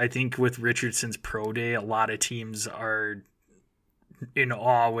because I think with Richardson's pro day, a lot of teams are in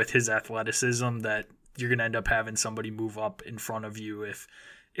awe with his athleticism that you're going to end up having somebody move up in front of you if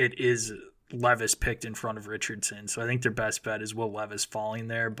it is Levis picked in front of Richardson. So I think their best bet is Will Levis falling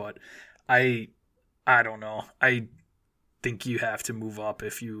there, but I don't know. I think you have to move up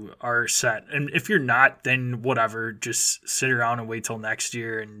if you are set. And if you're not, then whatever, just sit around and wait till next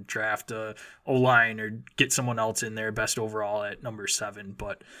year and draft a O-line or get someone else in there best overall at number 7.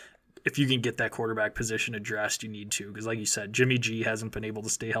 But if you can get that quarterback position addressed, you need to, because like you said, Jimmy G hasn't been able to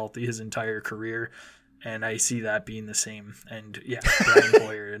stay healthy his entire career. And I see that being the same. And yeah, Brian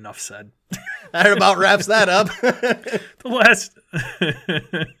Hoyer, enough said. That about wraps that up. The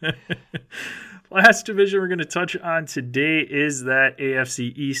last division we're going to touch on today is that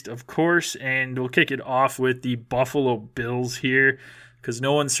AFC East, of course. And we'll kick it off with the Buffalo Bills here, because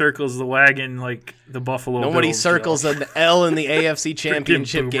no one circles the wagon like the Buffalo Bills. Nobody circles an L in the AFC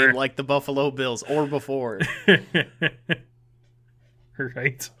Championship game like the Buffalo Bills or before.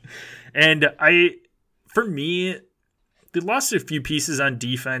 Right. And for me, they lost a few pieces on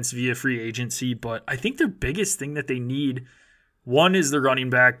defense via free agency, but I think their biggest thing that they need, one is the running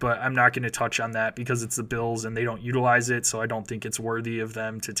back, but I'm not going to touch on that because it's the Bills and they don't utilize it, so I don't think it's worthy of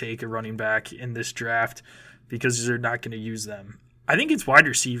them to take a running back in this draft because they're not going to use them. I think it's wide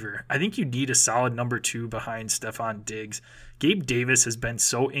receiver. I think you need a solid number 2 behind Stephon Diggs. Gabe Davis has been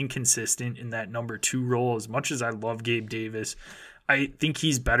so inconsistent in that number 2 role. As much as I love Gabe Davis, I think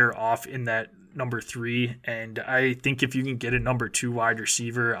he's better off in that number 3, and I think if you can get a number 2 wide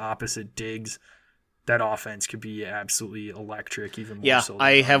receiver opposite Diggs, that offense could be absolutely electric, even more so. Yeah,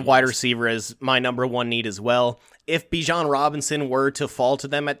 I have wide receiver as my number 1 need as well. If Bijan Robinson were to fall to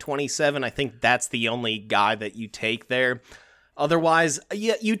them at 27, I think that's the only guy that you take there. Otherwise,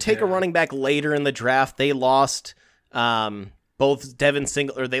 you take a running back later in the draft. They lost Devin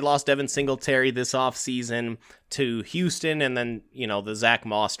Singletary this offseason to Houston, and then the Zach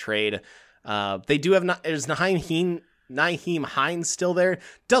Moss trade. They do have is Nyheim Hines still there?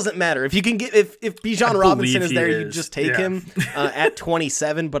 Doesn't matter. If you can get if Bijan Robinson is there, you just take him at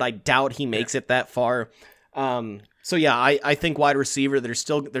 27, but I doubt he makes it that far. So yeah, I think wide receiver, there's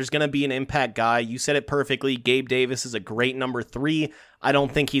going to be an impact guy. You said it perfectly. Gabe Davis is a great number 3. I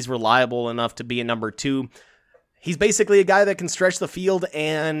don't think he's reliable enough to be a number 2. He's basically a guy that can stretch the field,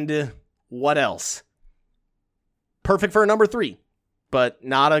 and what else? Perfect for a number 3. But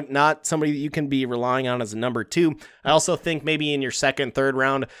not somebody that you can be relying on as a number 2. I also think maybe in your second, third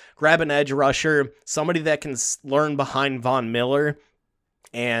round, grab an edge rusher, somebody that can learn behind Von Miller.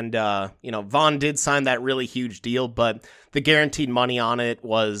 And, Von did sign that really huge deal, but the guaranteed money on it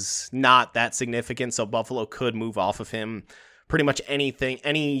was not that significant, so Buffalo could move off of him pretty much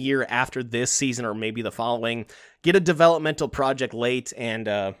any year after this season or maybe the following. Get a developmental project late and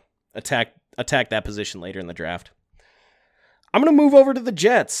attack attack that position later in the draft. I'm going to move over to the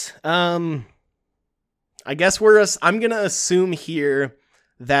Jets. I guess I'm going to assume here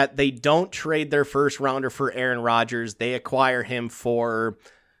that they don't trade their first rounder for Aaron Rodgers. They acquire him for,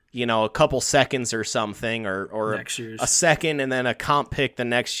 a couple seconds or something, or a second and then a comp pick the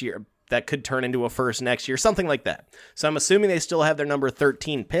next year that could turn into a first next year, something like that. So I'm assuming they still have their number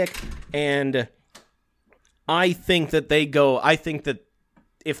 13 pick, and I think that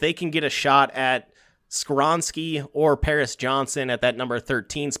if they can get a shot at Skoronski or Paris Johnson at that number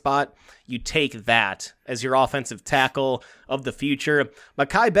 13 spot, you take that as your offensive tackle of the future.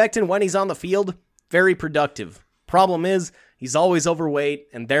 Mekhi Becton, when he's on the field, very productive. Problem is, he's always overweight,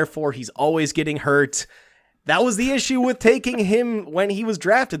 and therefore he's always getting hurt. That was the issue with taking him when he was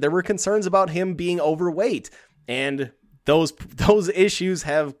drafted. There were concerns about him being overweight, and those issues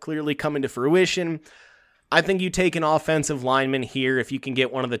have clearly come into fruition. I think you take an offensive lineman here if you can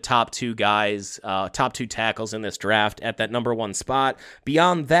get one of the top two guys, top two tackles in this draft at that number 1 spot.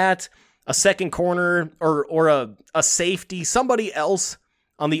 Beyond that, a second corner or a safety, somebody else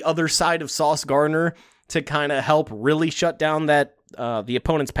on the other side of Sauce Gardner to kind of help really shut down that the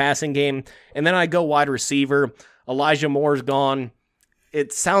opponent's passing game. And then I go wide receiver. Elijah Moore's gone.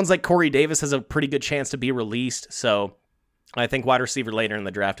 It sounds like Corey Davis has a pretty good chance to be released, so I think wide receiver later in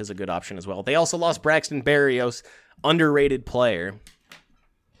the draft is a good option as well. They also lost Braxton Berrios, underrated player.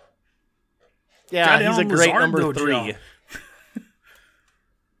 Yeah, he's a great number 3.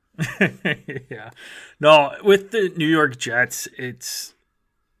 Yeah. No, with the New York Jets, it's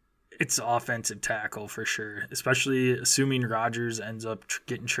offensive tackle for sure, especially assuming Rodgers ends up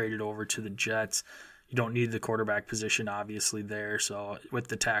getting traded over to the Jets. You don't need the quarterback position, obviously, there. So with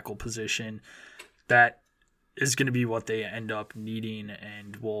the tackle position, that is going to be what they end up needing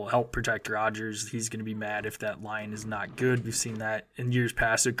and will help protect Rodgers. He's going to be mad if that line is not good. We've seen that in years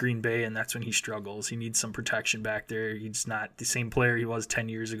past at Green Bay, and that's when he struggles. He needs some protection back there. He's not the same player he was 10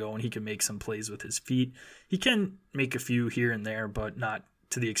 years ago, and he can make some plays with his feet. He can make a few here and there, but not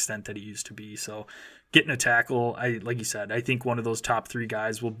to the extent that he used to be. So getting a tackle, like you said, I think one of those top 3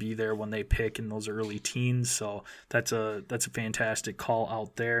 guys will be there when they pick in those early teens. So that's a fantastic call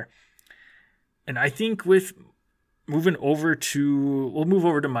out there. And I think with we'll move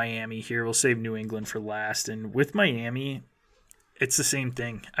over to Miami here. We'll save New England for last. And with Miami, it's the same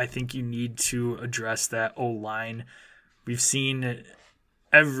thing. I think you need to address that O-line. We've seen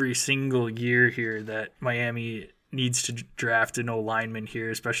every single year here that Miami needs to draft an O-lineman here,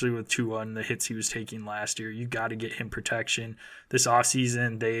 especially with Tua and the hits he was taking last year. You got to get him protection. This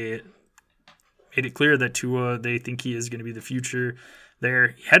offseason, they made it clear that Tua, they think he is going to be the future there.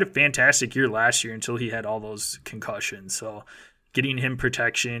 He had a fantastic year last year until he had all those concussions. So getting him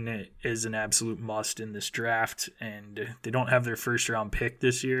protection is an absolute must in this draft. And they don't have their first-round pick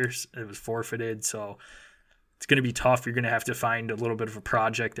this year. It was forfeited, so it's going to be tough. You're going to have to find a little bit of a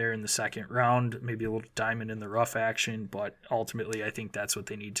project there in the second round, maybe a little diamond in the rough action, but ultimately I think that's what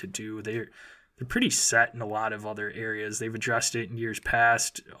they need to do. They're pretty set in a lot of other areas. They've addressed it in years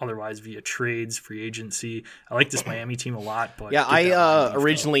past, otherwise via trades, free agency. I like this Miami team a lot. But yeah, I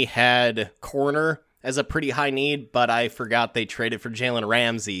originally had corner as a pretty high need, but I forgot they traded for Jalen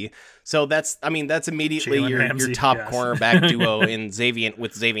Ramsey. So that's immediately your top cornerback duo in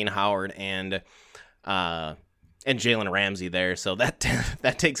Xavier Howard and Jalen Ramsey there. So that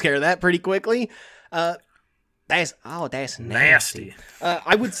takes care of that pretty quickly. That's nasty.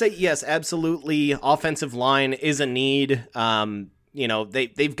 I would say yes, absolutely. Offensive line is a need.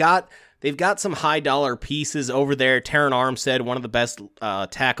 They've got some high dollar pieces over there. Terron Armstead, one of the best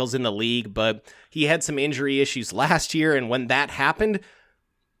tackles in the league, but he had some injury issues last year, and when that happened,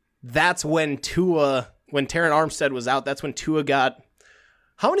 that's when Terron Armstead was out. That's when Tua got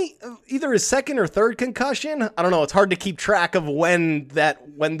how many? Either his second or third concussion. I don't know. It's hard to keep track of when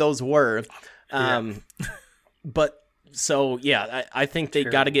those were. But so yeah, I think they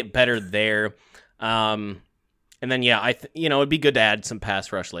got to get better there. And then yeah, it'd be good to add some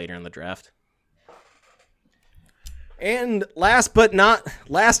pass rush later in the draft. And last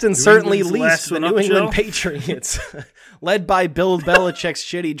and certainly least, the New England Patriots, led by Bill Belichick's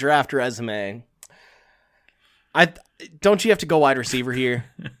shitty draft resume. Don't you have to go wide receiver here?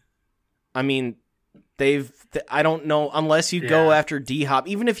 I mean, I don't know, unless you go after D-Hop.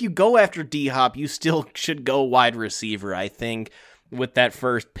 Even if you go after D-Hop, you still should go wide receiver, I think, with that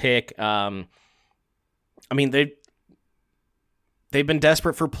first pick. They've been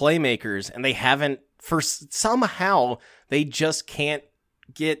desperate for playmakers, and they haven't, somehow, they just can't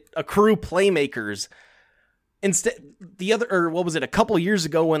get accrue playmakers. Instead, a couple years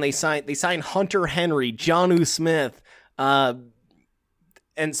ago when they signed Hunter Henry, Jonnu Smith,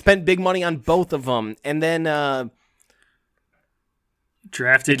 and spent big money on both of them, and then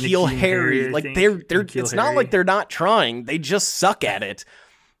drafted N'Keal Harry. I Like think. they're N'Keal it's not Harry. like they're not trying. They just suck at it.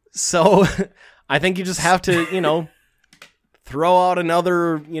 So I think you just have to, throw out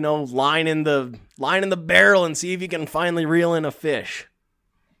another, line in the barrel and see if you can finally reel in a fish.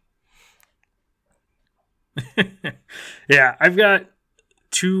 Yeah, I've got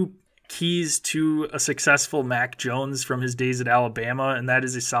two keys to a successful Mac Jones from his days at Alabama, and that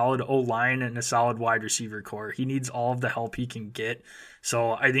is a solid O-line and a solid wide receiver core. He needs all of the help he can get.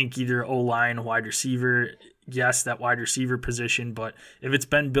 So I think either O-line, wide receiver, yes, that wide receiver position, but if it's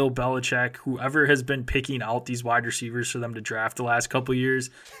been Bill Belichick, whoever has been picking out these wide receivers for them to draft the last couple of years,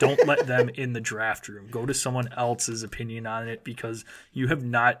 don't let them in the draft room. Go to someone else's opinion on it because you have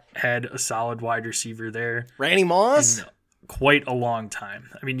not had a solid wide receiver there. Randy Moss? In quite a long time.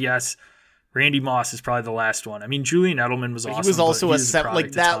 I mean, yes, Randy Moss is probably the last one. I mean, Julian Edelman was awesome. He was also he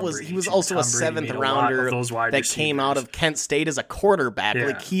was a seventh rounder that came out of Kent State as a quarterback. Yeah.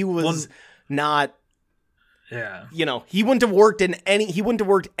 Like he was not. Yeah. He wouldn't have worked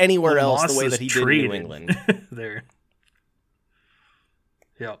anywhere else Moss the way that he did in New England. There.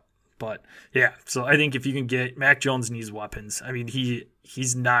 Yep. But yeah, so I think if you can get Mac Jones needs weapons. I mean,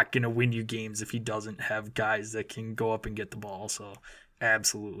 he's not going to win you games if he doesn't have guys that can go up and get the ball. So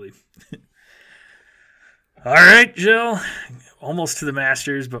absolutely. All right, Jill. Almost to the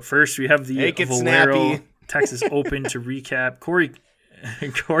Masters, but first we have the Valero Texas Open to recap.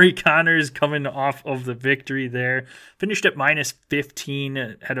 Corey Connors coming off of the victory there. Finished at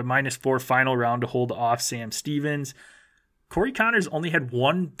 -15, had a -4 final round to hold off Sam Stevens. Corey Connors only had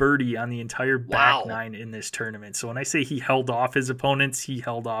one birdie on the entire back nine in this tournament. So when I say he held off his opponents, he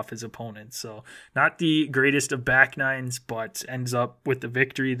held off his opponents. So not the greatest of back nines, but ends up with the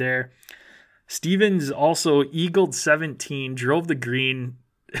victory there. Stevens also eagled 17, drove the green,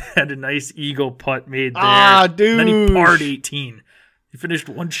 had a nice eagle putt made there. Dude. And then he parred 18. He finished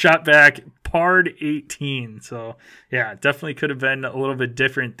one shot back, parred 18. So, yeah, definitely could have been a little bit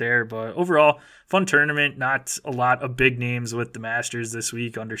different there. But overall, fun tournament. Not a lot of big names with the Masters this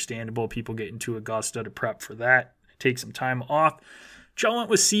week. Understandable. People getting to Augusta to prep for that. Take some time off. Joe went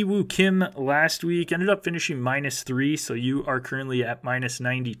with Siwoo Kim last week. Ended up finishing -3. So you are currently at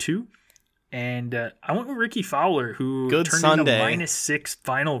 -92. And I went with Ricky Fowler, who turned in a -6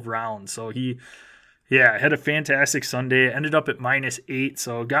 final round. So he had a fantastic Sunday. Ended up at -8,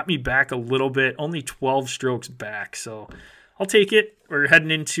 so got me back a little bit, only 12 strokes back. So I'll take it. We're heading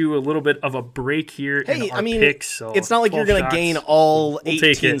into a little bit of a break here in our picks. So it's not like you're going to gain all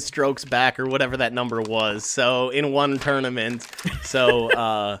 18 strokes back or whatever that number was. So in one tournament.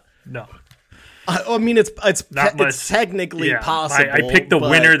 So no. I mean, it's technically possible. I picked the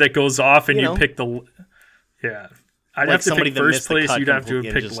winner that goes off, and you pick the I'd have to pick first place. You'd have to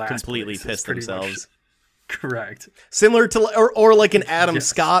have picked last completely place. Pissed themselves. Correct. Similar to or like an Adam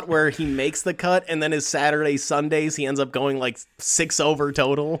Scott where he makes the cut, and then his Saturday Sundays he ends up going like 6 over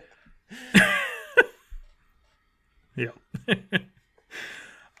total. Yeah.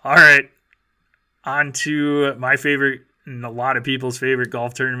 All right. On to my favorite and a lot of people's favorite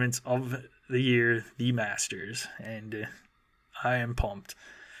golf tournaments of the year, the Masters, and I am pumped.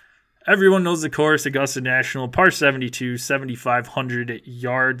 Everyone knows the course, Augusta National, par 72, 7,500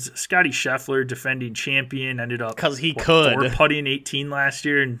 yards. Scotty Scheffler, defending champion, ended up because he could putting 18 last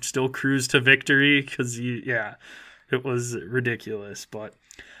year and still cruised to victory because it was ridiculous. But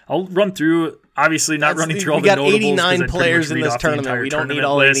I'll run through. Obviously, not running through all the notables. We got 89 players in this tournament. We don't need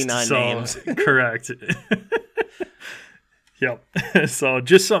all 89 names. Correct. Yep. So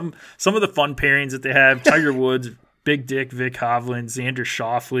just some of the fun pairings that they have. Tiger Woods, Big Dick, Vic Hovland, Xander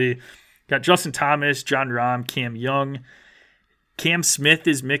Schauffele. Got Justin Thomas, John Rahm, Cam Young. Cam Smith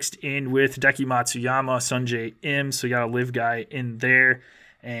is mixed in with Hideki Matsuyama, Sungjae Im, so you got a live guy in there.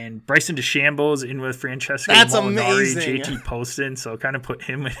 And Bryson DeChambeau's in with Francesco Molinari, JT Poston, so kind of put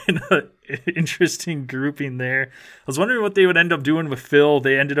him in an interesting grouping there. I was wondering what they would end up doing with Phil.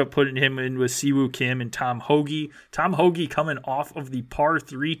 They ended up putting him in with Siwoo Kim and Tom Hoagie. Tom Hoagie coming off of the par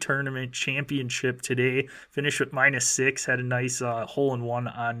 3 tournament championship today. Finished with -6, had a nice hole-in-one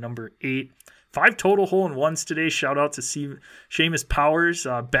on number 8. 5 total hole-in-ones today. Shout out to Seamus Powers.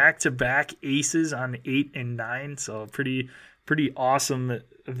 Back-to-back aces on 8 and 9, so pretty awesome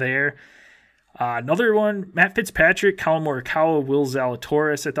there. Another one, Matt Fitzpatrick, Colin Morikawa, Will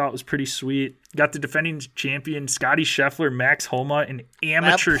Zalatoris, I thought was pretty sweet. Got the defending champion Scotty Scheffler, Max Homa, and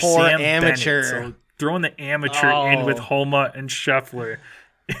amateur Sam Bennett. So throwing the amateur in with Homa and Scheffler.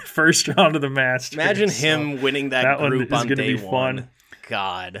 First round of the Masters. Imagine him winning that group on day one. Fun.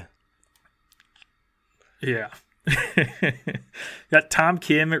 God. Yeah. Got Tom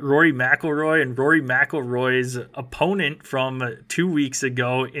Kim, Rory McIlroy, and Rory McIlroy's opponent from 2 weeks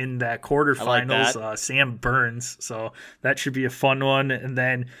ago in that quarterfinals, like Sam Burns. So that should be a fun one. And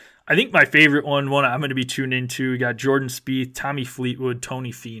then I think my favorite one I'm going to be tuned into, we got Jordan Spieth, Tommy Fleetwood,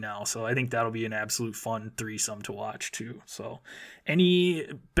 Tony Finau. So I think that'll be an absolute fun threesome to watch too. So any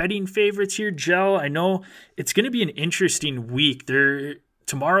betting favorites here, Joe? I know it's going to be an interesting week.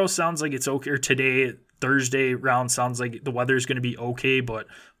 Tomorrow sounds like it's okay, or today, Thursday round sounds like the weather is going to be okay, but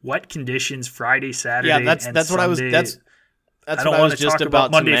wet conditions Friday, Saturday, yeah, that's and what Sunday, I was. That's I what don't I want was to just talk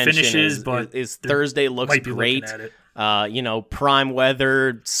about Monday to mention. finishes, but Thursday looks great. Prime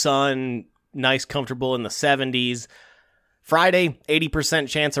weather, sun, nice, comfortable in the 70s. Friday, 80%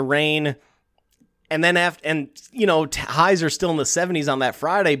 chance of rain. And then highs are still in the 70s on that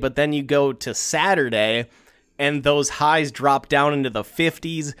Friday, but then you go to Saturday and those highs drop down into the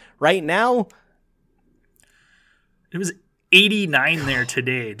 50s. Right now, it was 89 there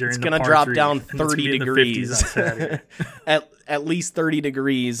today during it's the going to drop down 30 degrees. On Saturday. at least 30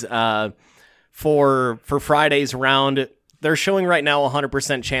 degrees for Friday's round. They're showing right now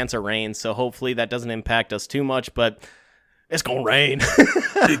 100% chance of rain, so hopefully that doesn't impact us too much, but it's going to rain.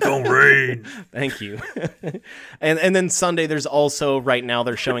 It's going to rain. Thank you. And then Sunday, there's also, right now,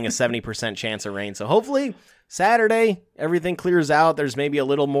 they're showing a 70% chance of rain, so hopefully Saturday, everything clears out. There's maybe a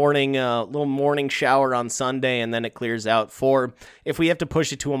little morning shower on Sunday, and then it clears out. If we have to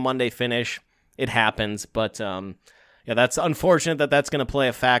push it to a Monday finish, it happens. But that's unfortunate that's going to play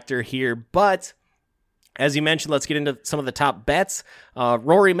a factor here. But as you mentioned, let's get into some of the top bets.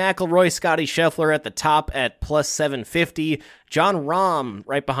 Rory McIlroy, Scotty Scheffler at the top at plus 750. Jon Rahm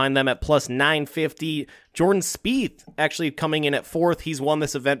right behind them at plus 950. Jordan Spieth actually coming in at fourth. He's won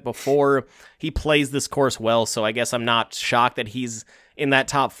this event before. He plays this course well, so I guess I'm not shocked that he's in that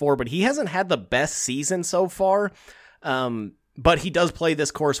top four, but he hasn't had the best season so far. But he does play this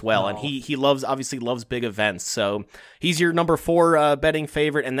course well, and he obviously loves big events. So he's your number 4 betting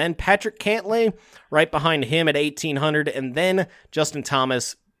favorite. And then Patrick Cantlay right behind him at 1,800. And then Justin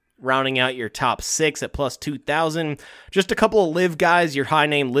Thomas rounding out your top 6 at plus 2,000. Just a couple of live guys, your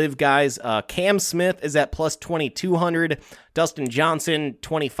high-name live guys. Cam Smith is at plus 2,200. Dustin Johnson,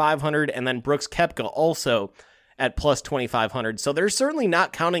 2,500. And then Brooks Koepka also at plus 2,500. So they're certainly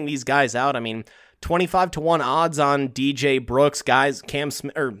not counting these guys out. I mean, 25-1 odds on DJ Brooks, guys. Cam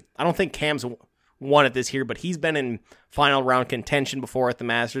Smith, or I don't think Cam's won it this year, but he's been in final round contention before at the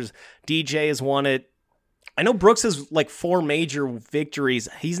Masters. DJ has won it. I know Brooks has like 4 major victories.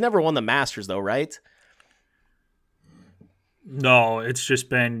 He's never won the Masters though, right? No, it's just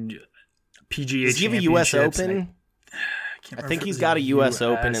been PGA. Does he have a U.S. Open? I think he's got a U.S.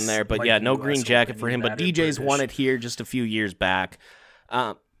 Open in there, but yeah, no green jacket for him. But DJ's won it here just a few years back.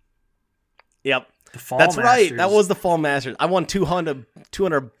 Yep. That's Masters. Right. That was the Fall Masters. I won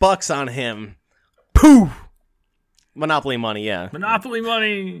 $200 on him. Pooh! Monopoly money, yeah. Monopoly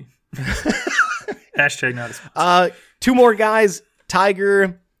money. Hashtag not a sponsor. 2 more guys.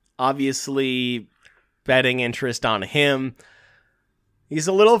 Tiger, obviously betting interest on him. He's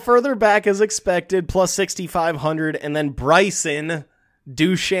a little further back as expected, plus 6,500. And then Bryson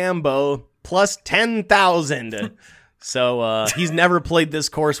DeChambeau, plus 10,000. So he's never played this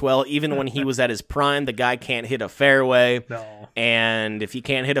course well, even when he was at his prime. The guy can't hit a fairway. No. And if you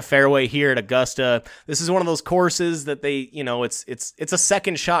can't hit a fairway here at Augusta, this is one of those courses that it's a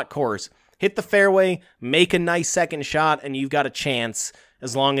second shot course. Hit the fairway, make a nice second shot, and you've got a chance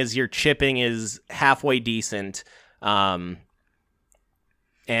as long as your chipping is halfway decent. And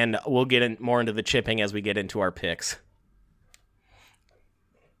we'll get more into the chipping as we get into our picks.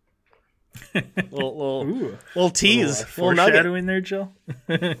 little tease, little foreshadowing there, Joe.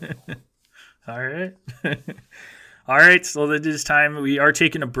 All right. All right, so it is time. We are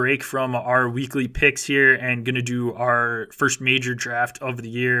taking a break from our weekly picks here and going to do our first major draft of the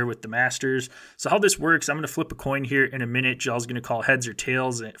year with the Masters. So how this works, I'm going to flip a coin here in a minute. Joel's going to call heads or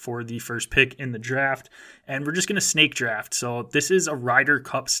tails for the first pick in the draft, and we're just going to snake draft. So this is a Ryder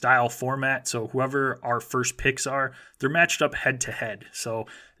Cup style format, so whoever our first picks are, they're matched up head to head. So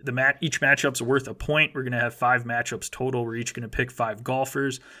each matchup's worth a point. We're going to have 5 matchups total. We're each going to pick 5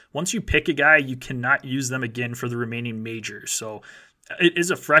 golfers. Once you pick a guy, you cannot use them again for the remaining majors. So it is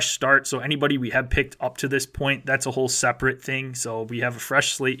a fresh start. So anybody we have picked up to this point, that's a whole separate thing. So we have a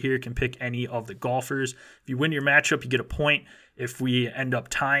fresh slate here, can pick any of the golfers. If you win your matchup, you get a point. If we end up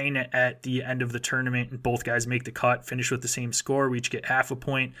tying at the end of the tournament and both guys make the cut, finish with the same score, we each get half a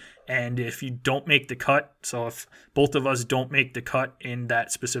point. And if you don't make the cut, so if both of us don't make the cut in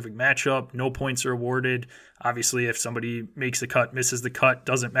that specific matchup, no points are awarded. Obviously, if somebody makes the cut, misses the cut,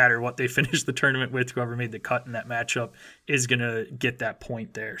 doesn't matter what they finish the tournament with, whoever made the cut in that matchup is going to get that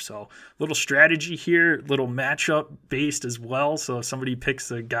point there. So little strategy here, little matchup based as well. So if somebody picks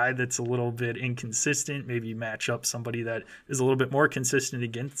a guy that's a little bit inconsistent, maybe match up somebody that is a little bit more consistent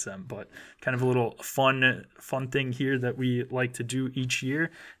against them. But kind of a little fun thing here that we like to do each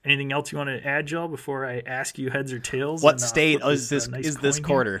year. Anything else you want to add, Joe, before I ask you heads or tails? What state is this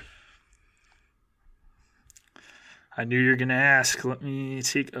quarter? Here? I knew you were going to ask. Let me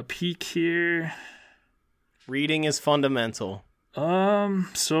take a peek here. Reading is fundamental.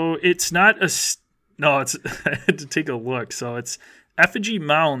 So it's not it's I had to take a look. So it's Effigy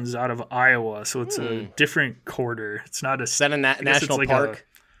Mounds out of Iowa. So it's a different quarter. It's not a... Is that a national park?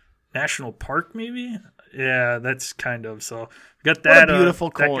 National park, maybe? Yeah, that's kind of. So we got that, what a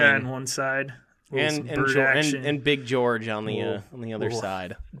beautiful coin. That guy on one side. And Big George on the other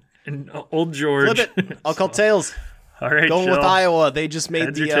side. And Old George. Flip it. I'll call tails. All right, going Joe. with Iowa. They just made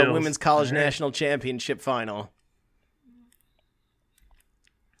Heads the Women's College National Championship final.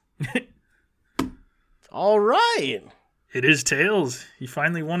 All right. It is tails. You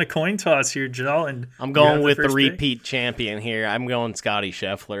finally won a coin toss here, Joe. And I'm going with the repeat champion here. I'm going Scotty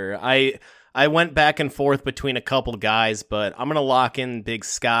Scheffler. I went back and forth between a couple guys, but I'm going to lock in Big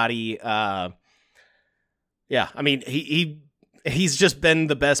Scotty. Yeah, I mean, he's just been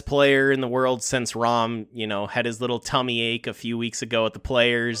the best player in the world since Rahm, had his little tummy ache a few weeks ago at the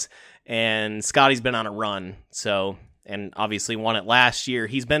Players, and Scotty's been on a run. So, and obviously won it last year.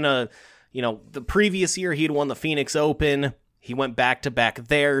 He's been the previous year he'd won the Phoenix Open. He went back to back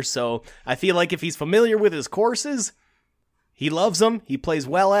there. So I feel like if he's familiar with his courses, he loves them. He plays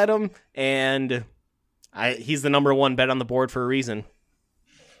well at them, and he's the number one bet on the board for a reason.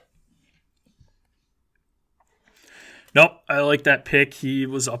 Nope, I like that pick. He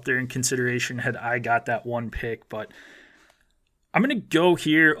was up there in consideration had I got that one pick, but I'm going to go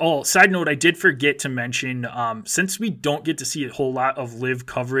here. Oh, side note, I did forget to mention, since we don't get to see a whole lot of live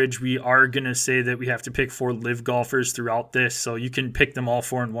coverage, we are going to say that we have to pick 4 live golfers throughout this, so you can pick them all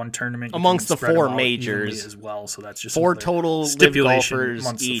 4 in one tournament. Amongst the 4 majors. As well, so that's just 4 total live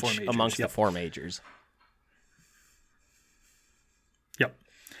golfers each amongst the 4 majors. Yep.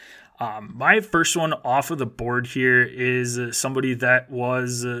 My first one off of the board here is somebody that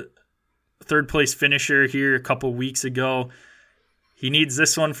was a third-place finisher here a couple weeks ago. He needs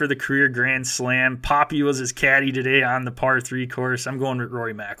this one for the career Grand Slam. Poppy was his caddy today on the par 3 course. I'm going with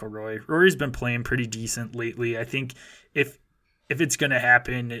Rory McIlroy. Rory's been playing pretty decent lately. I think if it's going to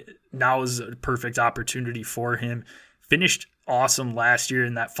happen, now is a perfect opportunity for him. Finished awesome last year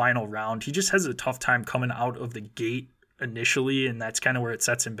in that final round. He just has a tough time coming out of the gate initially, and that's kind of where it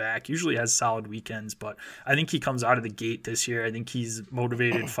sets him back. Usually has solid weekends, but I think he comes out of the gate this year. I think he's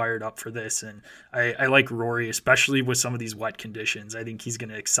motivated, fired up for this, and I like Rory, especially with some of these wet conditions. I think he's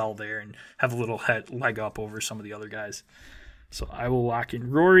going to excel there and have a little leg up over some of the other guys. So I will lock in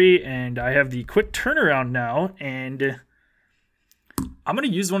Rory, and I have the quick turnaround now, and I'm going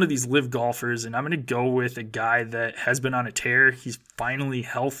to use one of these live golfers, and I'm going to go with a guy that has been on a tear. He's finally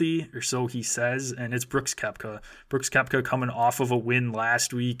healthy, or so he says, and it's Brooks Koepka. Brooks Koepka coming off of a win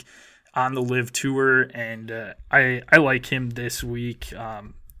last week on the live tour, and I like him this week.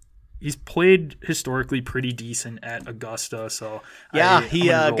 He's played historically pretty decent at Augusta, so yeah, he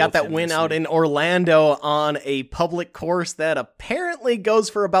got that win out in Orlando on a public course that apparently goes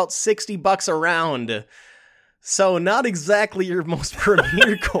for about $60 a round. So not exactly your most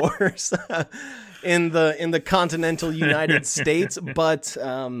premier course in the continental United States, but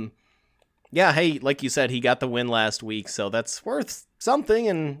yeah, hey, like you said, he got the win last week, so that's worth something,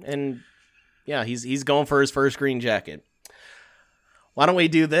 and yeah, he's going for his first green jacket. Why don't we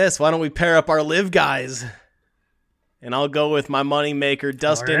do this? Why don't we pair up our live guys? And I'll go with my moneymaker,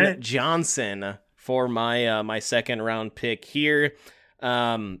 Dustin Johnson, for my second round pick here.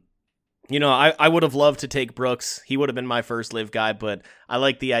 I would have loved to take Brooks. He would have been my first live guy, but I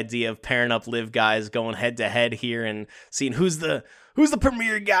like the idea of pairing up live guys, going head to head here and seeing who's the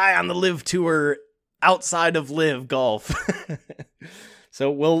premier guy on the live tour outside of live golf. So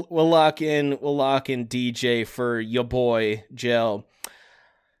we'll lock in DJ for your boy Gel.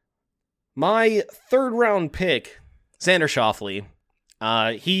 My third round pick, Xander Schauffele.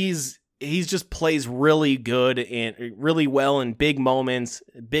 He's just plays really good and really well in big moments,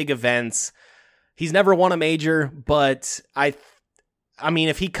 big events. He's never won a major, but I I mean,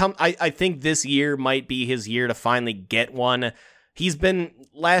 if he I think this year might be his year to finally get one. He's been,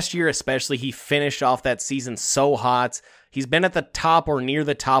 last year especially, he finished off that season so hot. He's been at the top or near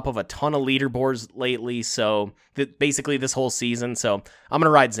the top of a ton of leaderboards lately, so basically this whole season. So I'm going to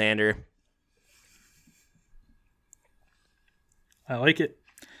ride Xander. I like it.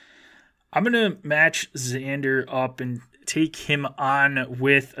 I'm going to match Xander up and take him on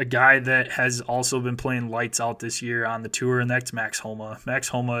with a guy that has also been playing lights out this year on the tour, and that's Max Homa. Max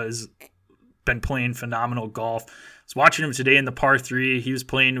Homa has been playing phenomenal golf. I was watching him today in the par 3. He was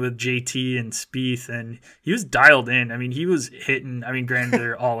playing with JT and Spieth, and he was dialed in. I mean, he was hitting, I mean, granted,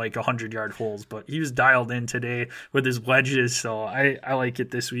 they're all like 100-yard holes, but he was dialed in today with his wedges, so I like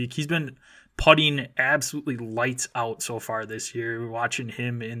it this week. He's been putting absolutely lights out so far this year. We're watching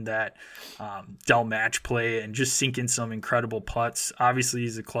him in that Dell match play and just sinking some incredible putts. Obviously,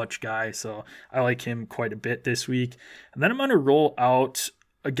 he's a clutch guy, so I like him quite a bit this week. And then I'm going to roll out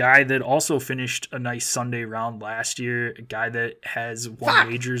a guy that also finished a nice Sunday round last year, a guy that has won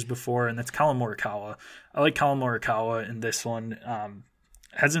majors before, and that's Collin Morikawa. I like Collin Morikawa in this one.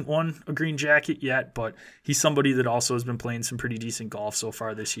 Hasn't won a green jacket yet, but he's somebody that also has been playing some pretty decent golf so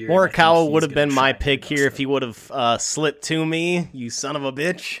far this year. Morikawa would have been my pick here if he would have slipped to me, you son of a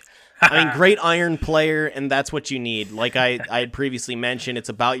bitch. I mean, great iron player, and that's what you need. Like I had previously mentioned, it's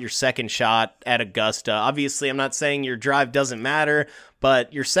about your second shot at Augusta. Obviously, I'm not saying your drive doesn't matter,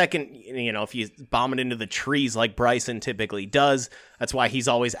 but your second, you know, if you bomb it into the trees like Bryson typically does, that's why he's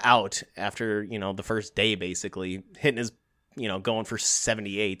always out after, you know, the first day, basically, hitting his, you know, going for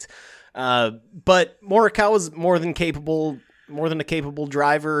 78. But Morikawa's more than a capable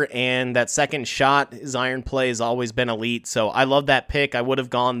driver, and that second shot, his iron play has always been elite. So I love that pick. I would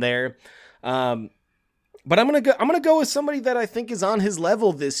have gone there. But I'm gonna go with somebody that I think is on his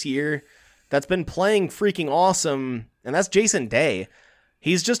level this year, that's been playing freaking awesome, and that's Jason Day.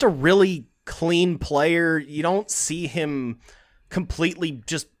 He's just a really clean player. You don't see him completely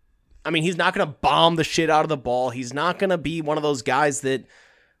just, I mean, he's not going to bomb the shit out of the ball. He's not going to be one of those guys that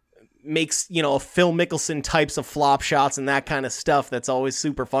makes, you know, Phil Mickelson types of flop shots and that kind of stuff. That's always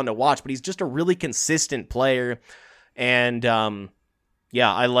super fun to watch, but he's just a really consistent player. And,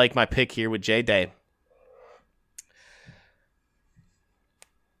 yeah, I like my pick here with J Day.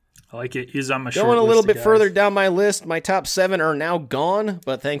 I like it. He's on my short list. Going a little bit guys. further down my list, my top 7 are now gone,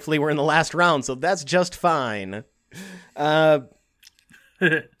 but thankfully we're in the last round, so that's just fine. I'm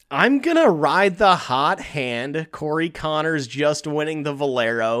going to ride the hot hand. Corey Connors just winning the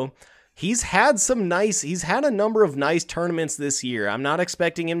Valero. He's had a number of nice tournaments this year. I'm not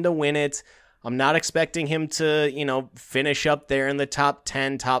expecting him to win it. I'm not expecting him to, you know, finish up there in the top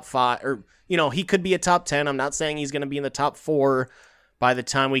 10, top 5, or, you know, he could be a top 10. I'm not saying he's going to be in the top 4 by the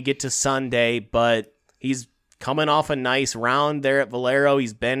time we get to Sunday, but he's coming off a nice round there at Valero.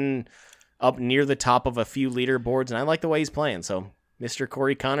 He's been up near the top of a few leaderboards, and I like the way he's playing. So, Mr.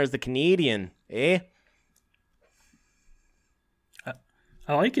 Corey Connors, the Canadian, eh?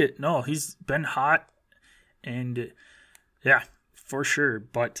 I like it. No, he's been hot, and yeah, for sure.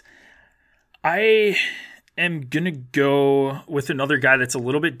 But I am going to go with another guy that's a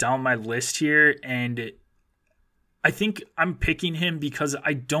little bit down my list here, and I think I'm picking him because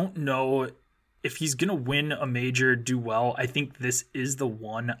I don't know if he's going to win a major, do well. I think this is the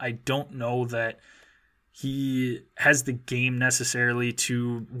one. I don't know that he has the game necessarily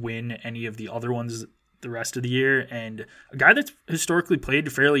to win any of the other ones the rest of the year. And a guy that's historically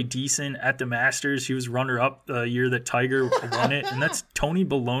played fairly decent at the Masters. He was runner-up the year that Tiger won it, and that's Tony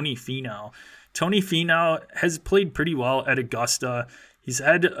Baloney Finau. Tony Finau has played pretty well at Augusta. He's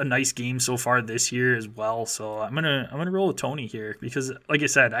had a nice game so far this year as well, so I'm gonna roll with Tony here because, like I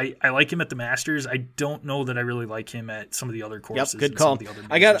said, I like him at the Masters. I don't know that I really like him at some of the other courses. Yep, good call.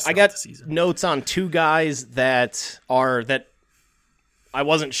 I got notes on 2 guys that I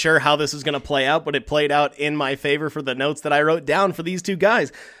wasn't sure how this was gonna play out, but it played out in my favor for the notes that I wrote down for these 2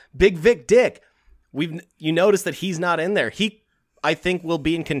 guys. Big Vic Dick, you notice that he's not in there. He, I think, will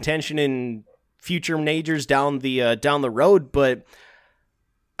be in contention in future majors down the road, but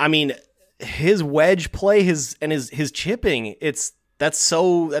I mean, his wedge play, his chipping, that's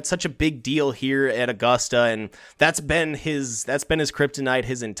such a big deal here at Augusta, and that's been his kryptonite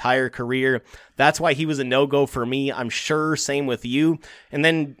his entire career. That's why he was a no-go for me. I'm sure same with you. And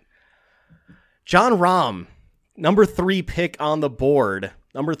then Jon Rahm, number 3 pick on the board.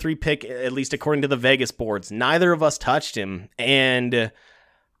 Number 3 pick, at least according to the Vegas boards. Neither of us touched him, and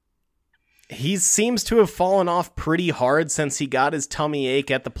he seems to have fallen off pretty hard since he got his tummy ache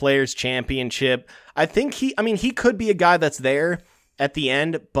at the Players' Championship. I think he could be a guy that's there at the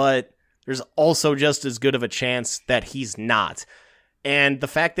end, but there's also just as good of a chance that he's not. And the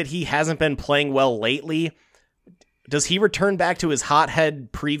fact that he hasn't been playing well lately, does he return back to his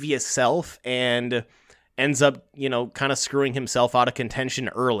hothead previous self and ends up, kind of screwing himself out of contention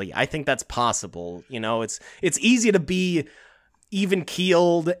early? I think that's possible. It's easy to be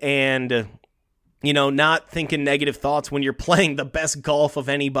even-keeled and, not thinking negative thoughts when you're playing the best golf of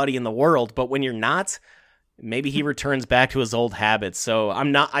anybody in the world. But when you're not, maybe he returns back to his old habits. So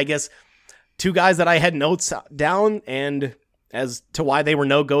I guess, two guys that I had notes down and as to why they were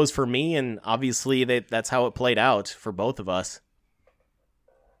no-goes for me, and obviously that's how it played out for both of us.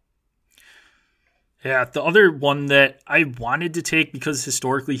 Yeah, the other one that I wanted to take because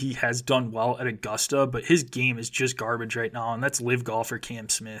historically he has done well at Augusta, but his game is just garbage right now, and that's LIV golfer Cam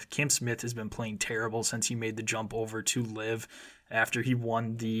Smith. Cam Smith has been playing terrible since he made the jump over to LIV after he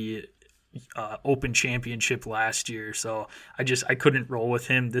won the Open Championship last year. So I couldn't roll with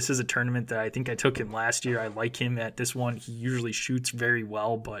him. This is a tournament that I think I took him last year. I like him at this one. He usually shoots very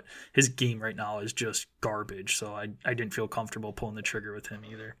well, but his game right now is just garbage. So I didn't feel comfortable pulling the trigger with him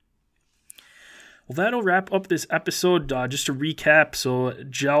either. Well, that'll wrap up this episode. Just to recap, so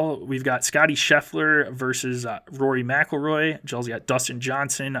Gel, we've got Scotty Scheffler versus Rory McIlroy. Gel's got Dustin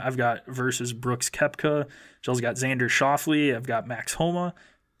Johnson. I've got versus Brooks Koepka. Gel's got Xander Schauffele. I've got Max Homa.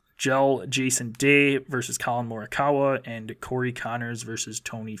 Gel, Jason Day versus Colin Morikawa, and Corey Connors versus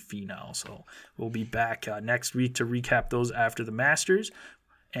Tony Finau. So we'll be back next week to recap those after the Masters.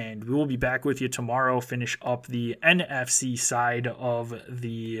 And we will be back with you tomorrow, finish up the NFC side of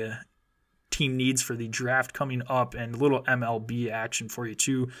the team needs for the draft coming up, and a little MLB action for you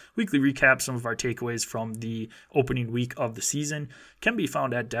too. Weekly recap, some of our takeaways from the opening week of the season can be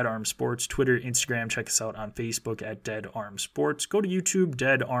found at Dead Arm Sports, Twitter, Instagram. Check us out on Facebook at Dead Arm Sports. Go to YouTube,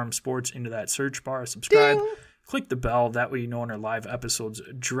 Dead Arm Sports, into that search bar, subscribe. Ding. Click the bell. That way you know when our live episodes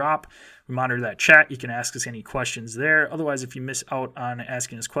drop. We monitor that chat. You can ask us any questions there. Otherwise, if you miss out on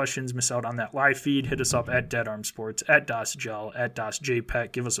asking us questions, miss out on that live feed, hit us up at Dead Arm Sports, at DasGel, at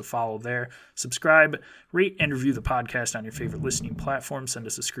DasJPet. Give us a follow there. Subscribe, rate, and review the podcast on your favorite listening platform. Send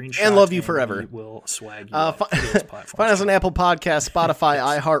us a screenshot. And love you forever. We'll swag you Find us on Apple Podcasts,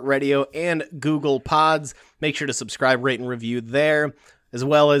 Spotify, iHeartRadio, and Google Pods. Make sure to subscribe, rate, and review there. As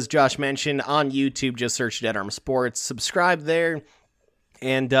well as Josh mentioned, on YouTube, just search Dead Arm Sports. Subscribe there,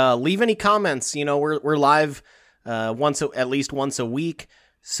 and leave any comments. We're live at least once a week.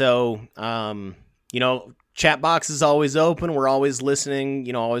 So, chat box is always open. We're always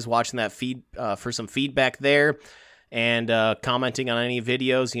listening. Always watching that feed for some feedback there, and commenting on any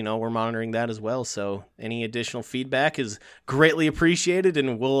videos. We're monitoring that as well. So, any additional feedback is greatly appreciated,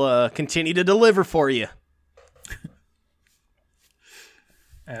 and we'll continue to deliver for you.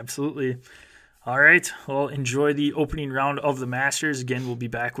 Absolutely. All right. Well, enjoy the opening round of the Masters. Again, we'll be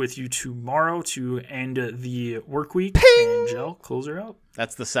back with you tomorrow to end the work week. Ping! And Gel, close her out.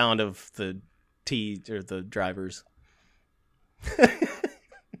 That's the sound of the tee or the drivers.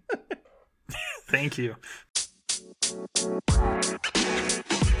 Thank you.